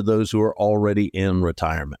concern to those who are already in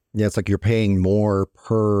retirement. Yeah, it's like you're paying more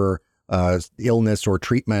per illness or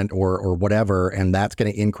treatment or whatever, and that's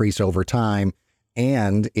going to increase over time.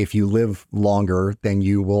 And if you live longer, then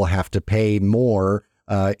you will have to pay more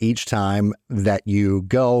each time that you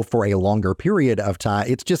go for a longer period of time.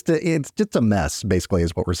 It's just a mess, basically,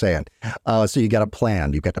 is what we're saying. So you got to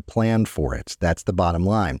plan. You've got to plan for it. That's the bottom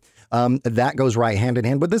line. That goes right hand in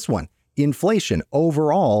hand with this one. Inflation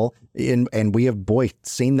overall, and we have,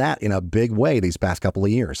 seen that in a big way these past couple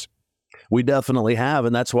of years. We definitely have.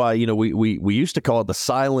 And that's why, we used to call it the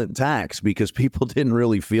silent tax because people didn't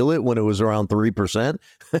really feel it when it was around 3%.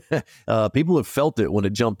 People have felt it when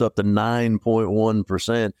it jumped up to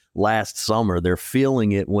 9.1% last summer. They're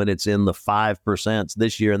feeling it when it's in the 5%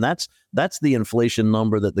 this year. And that's the inflation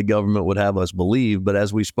number that the government would have us believe. But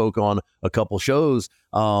as we spoke on a couple shows,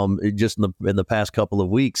 just in the past couple of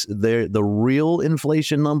weeks, the real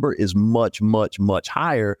inflation number is much, much, much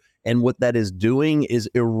higher. And what that is doing is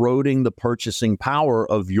eroding the purchasing power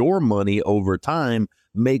of your money over time,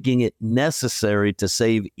 making it necessary to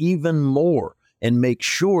save even more and make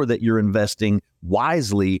sure that you're investing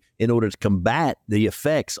wisely in order to combat the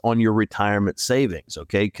effects on your retirement savings.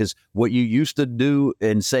 Okay, because what you used to do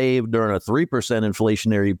and save during a 3%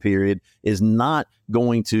 inflationary period is not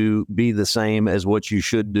going to be the same as what you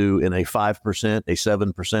should do in a 5%, a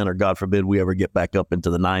 7%, or God forbid we ever get back up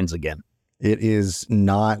into the 9s again. It is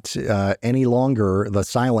not any longer the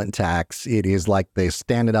silent tax. It is like the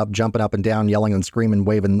standing up, jumping up and down, yelling and screaming,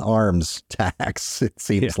 waving arms tax, it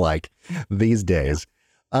seems like these days.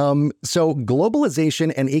 So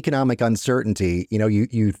globalization and economic uncertainty,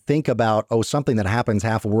 you think about, something that happens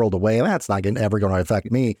half a world away, that's not ever going to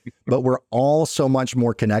affect me. But we're all so much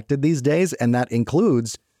more connected these days. And that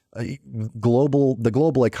includes the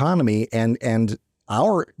global economy and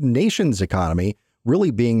our nation's economy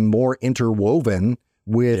really being more interwoven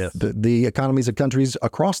with the economies of countries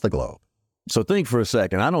across the globe. So think for a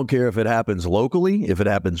second. I don't care if it happens locally, if it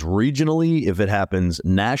happens regionally, if it happens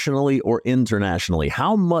nationally or internationally.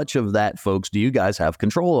 How much of that, folks, do you guys have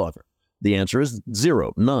control over? The answer is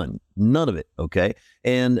zero, none of it. Okay.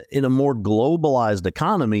 And in a more globalized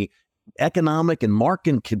economy, economic and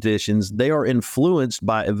market conditions, they are influenced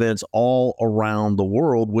by events all around the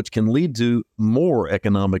world, which can lead to more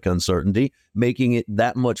economic uncertainty, making it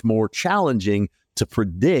that much more challenging to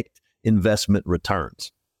predict investment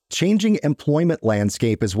returns. Changing employment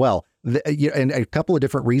landscape as well. And a couple of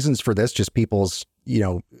different reasons for this, just people's,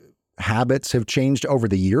 habits have changed over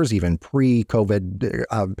the years, even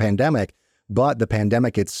pre-COVID pandemic, but the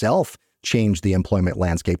pandemic itself changed the employment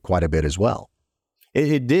landscape quite a bit as well.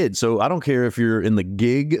 It did. So I don't care if you're in the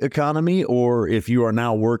gig economy or if you are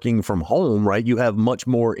now working from home, right? You have much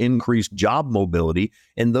more increased job mobility,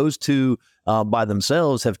 and those two by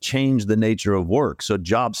themselves have changed the nature of work. So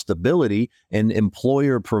job stability and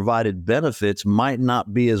employer provided benefits might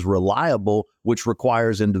not be as reliable, which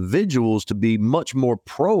requires individuals to be much more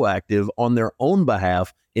proactive on their own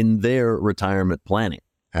behalf in their retirement planning.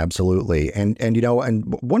 Absolutely. And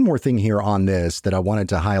one more thing here on this that I wanted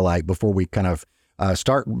to highlight before we kind of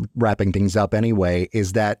start wrapping things up anyway,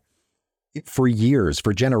 is that for years,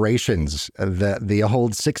 for generations, the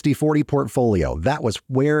old 60-40 portfolio, that was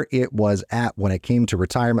where it was at when it came to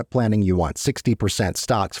retirement planning. You want 60%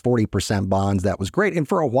 stocks, 40% bonds. That was great. And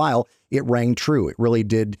for a while, it rang true. It really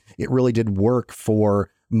did work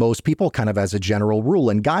for most people kind of as a general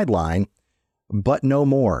rule and guideline. but no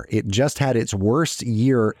more. It just had its worst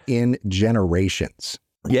year in generations.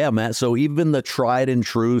 Yeah, Matt. So even the tried and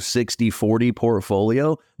true 60-40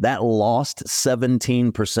 portfolio, that lost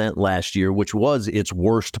 17% last year, which was its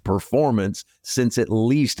worst performance since at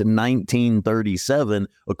least 1937,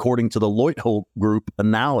 according to the Leuthold Group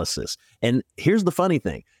analysis. And here's the funny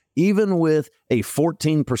thing. Even with a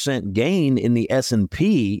 14% gain in the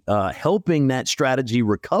S&P, helping that strategy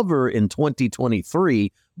recover in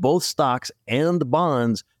 2023, both stocks and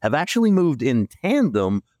bonds have actually moved in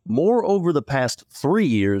tandem more over the past 3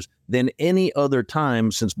 years than any other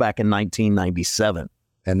time since back in 1997.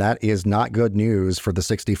 And that is not good news for the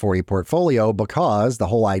 60-40 portfolio, because the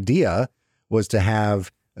whole idea was to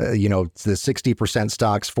have, the 60%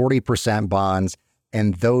 stocks, 40% bonds,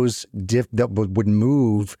 and those that would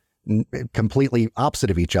move completely opposite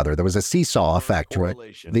of each other. There was a seesaw effect, right?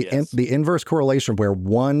 The inverse correlation, where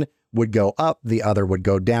one would go up, the other would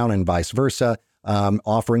go down, and vice versa,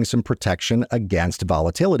 offering some protection against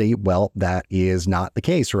volatility. Well, that is not the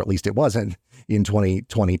case, or at least it wasn't in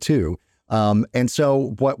 2022. And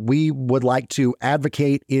so what we would like to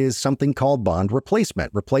advocate is something called bond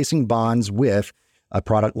replacement, replacing bonds with a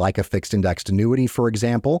product like a fixed indexed annuity, for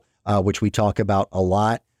example, which we talk about a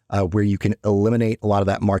lot, where you can eliminate a lot of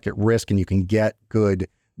that market risk and you can get good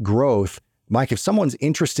growth. Mike, if someone's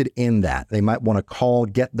interested in that, they might want to call,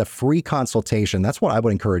 get the free consultation. That's what I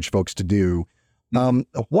would encourage folks to do.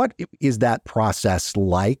 What is that process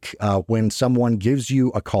like when someone gives you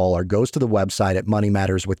a call or goes to the website at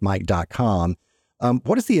moneymatterswithmike.com?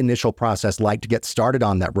 What is the initial process like to get started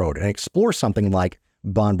on that road and explore something like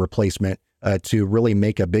bond replacement to really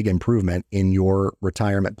make a big improvement in your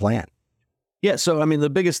retirement plan? Yeah. So, I mean, the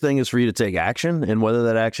biggest thing is for you to take action, and whether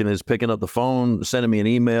that action is picking up the phone, sending me an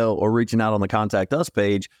email, or reaching out on the Contact Us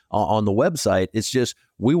page on the website. It's just,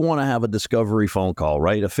 we want to have a discovery phone call,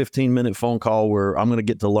 right? A 15-minute phone call where I'm going to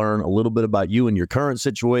get to learn a little bit about you and your current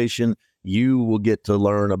situation. You will get to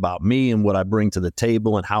learn about me and what I bring to the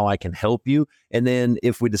table and how I can help you. And then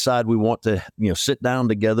if we decide we want to, sit down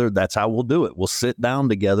together, that's how we'll do it. We'll sit down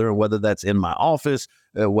together, and whether that's in my office,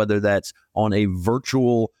 whether that's on a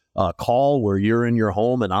virtual call where you're in your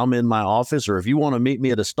home and I'm in my office, or if you want to meet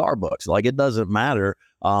me at a Starbucks, like, it doesn't matter,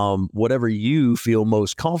 whatever you feel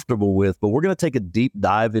most comfortable with. But we're going to take a deep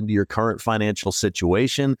dive into your current financial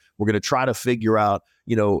situation. We're going to try to figure out,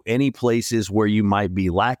 any places where you might be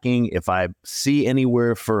lacking. If I see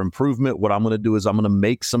anywhere for improvement, what I'm going to do is I'm going to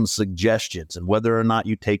make some suggestions, and whether or not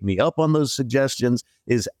you take me up on those suggestions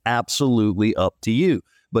is absolutely up to you.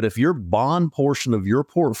 But if your bond portion of your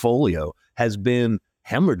portfolio has been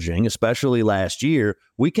hemorrhaging, especially last year,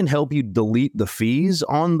 we can help you delete the fees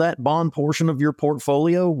on that bond portion of your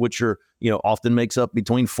portfolio, which are, often makes up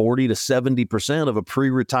between 40 to 70% of a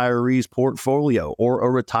pre-retiree's portfolio or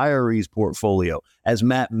a retiree's portfolio. As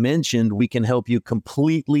Matt mentioned, we can help you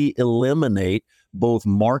completely eliminate both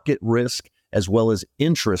market risk as well as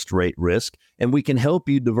interest rate risk, and we can help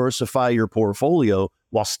you diversify your portfolio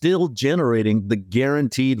while still generating the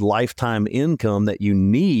guaranteed lifetime income that you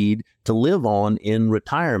need to live on in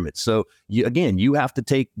retirement. So you have to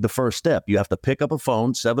take the first step. You have to pick up a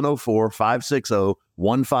phone,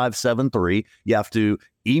 704-560-1573. You have to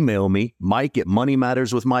email me, Mike at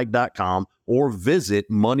moneymatterswithmike.com, or visit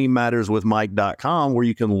moneymatterswithmike.com, where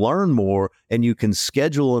you can learn more and you can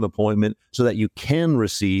schedule an appointment so that you can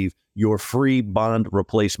receive your free bond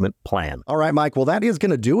replacement plan. All right, Mike. Well, that is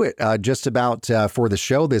going to do it just about for the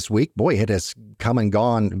show this week. Boy, it has come and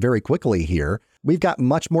gone very quickly here. We've got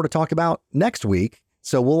much more to talk about next week.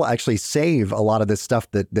 So we'll actually save a lot of this stuff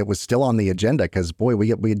that was still on the agenda, because, boy,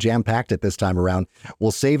 we jam-packed it this time around.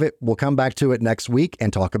 We'll save it. We'll come back to it next week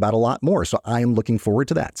and talk about a lot more. So I am looking forward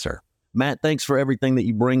to that, sir. Matt, thanks for everything that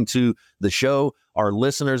you bring to the show. Our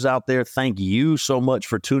listeners out there, thank you so much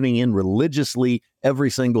for tuning in religiously every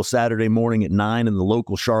single Saturday morning at 9 in the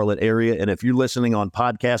local Charlotte area. And if you're listening on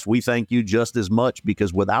podcast, we thank you just as much,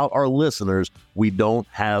 because without our listeners, we don't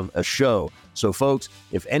have a show. So folks,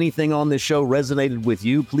 if anything on this show resonated with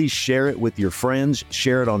you, please share it with your friends,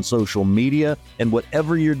 share it on social media, and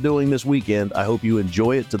whatever you're doing this weekend, I hope you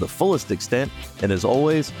enjoy it to the fullest extent. And as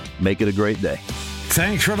always, make it a great day.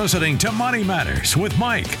 Thanks for listening to Money Matters with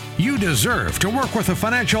Mike. You deserve to work with a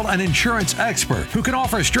financial and insurance expert who can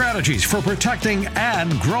offer strategies for protecting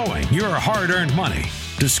and growing your hard-earned money.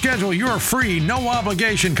 To schedule your free,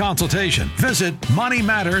 no-obligation consultation, visit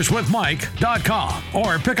moneymatterswithmike.com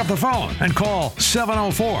or pick up the phone and call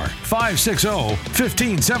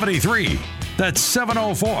 704-560-1573. That's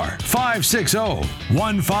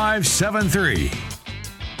 704-560-1573.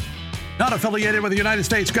 Not affiliated with the United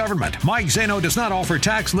States government. Mike Zano does not offer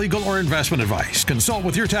tax, legal, or investment advice. Consult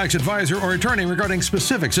with your tax advisor or attorney regarding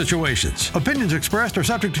specific situations. Opinions expressed are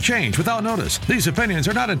subject to change without notice. These opinions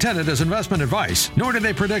are not intended as investment advice, nor do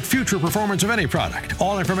they predict future performance of any product.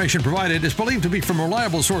 All information provided is believed to be from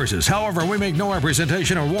reliable sources. However, we make no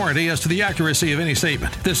representation or warranty as to the accuracy of any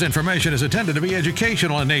statement. This information is intended to be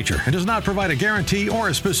educational in nature and does not provide a guarantee or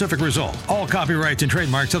a specific result. All copyrights and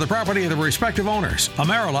trademarks are the property of the respective owners.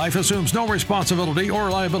 AmeriLife assumes no responsibility or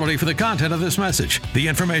liability for the content of this message. The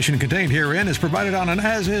information contained herein is provided on an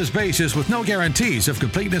as-is basis with no guarantees of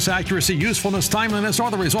completeness, accuracy, usefulness, timeliness,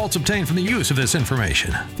 or the results obtained from the use of this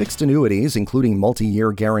information. Fixed annuities, including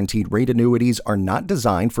multi-year guaranteed rate annuities, are not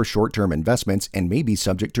designed for short-term investments and may be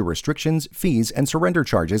subject to restrictions, fees, and surrender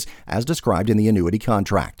charges as described in the annuity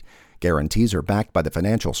contract. Guarantees are backed by the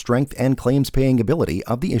financial strength and claims-paying ability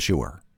of the issuer.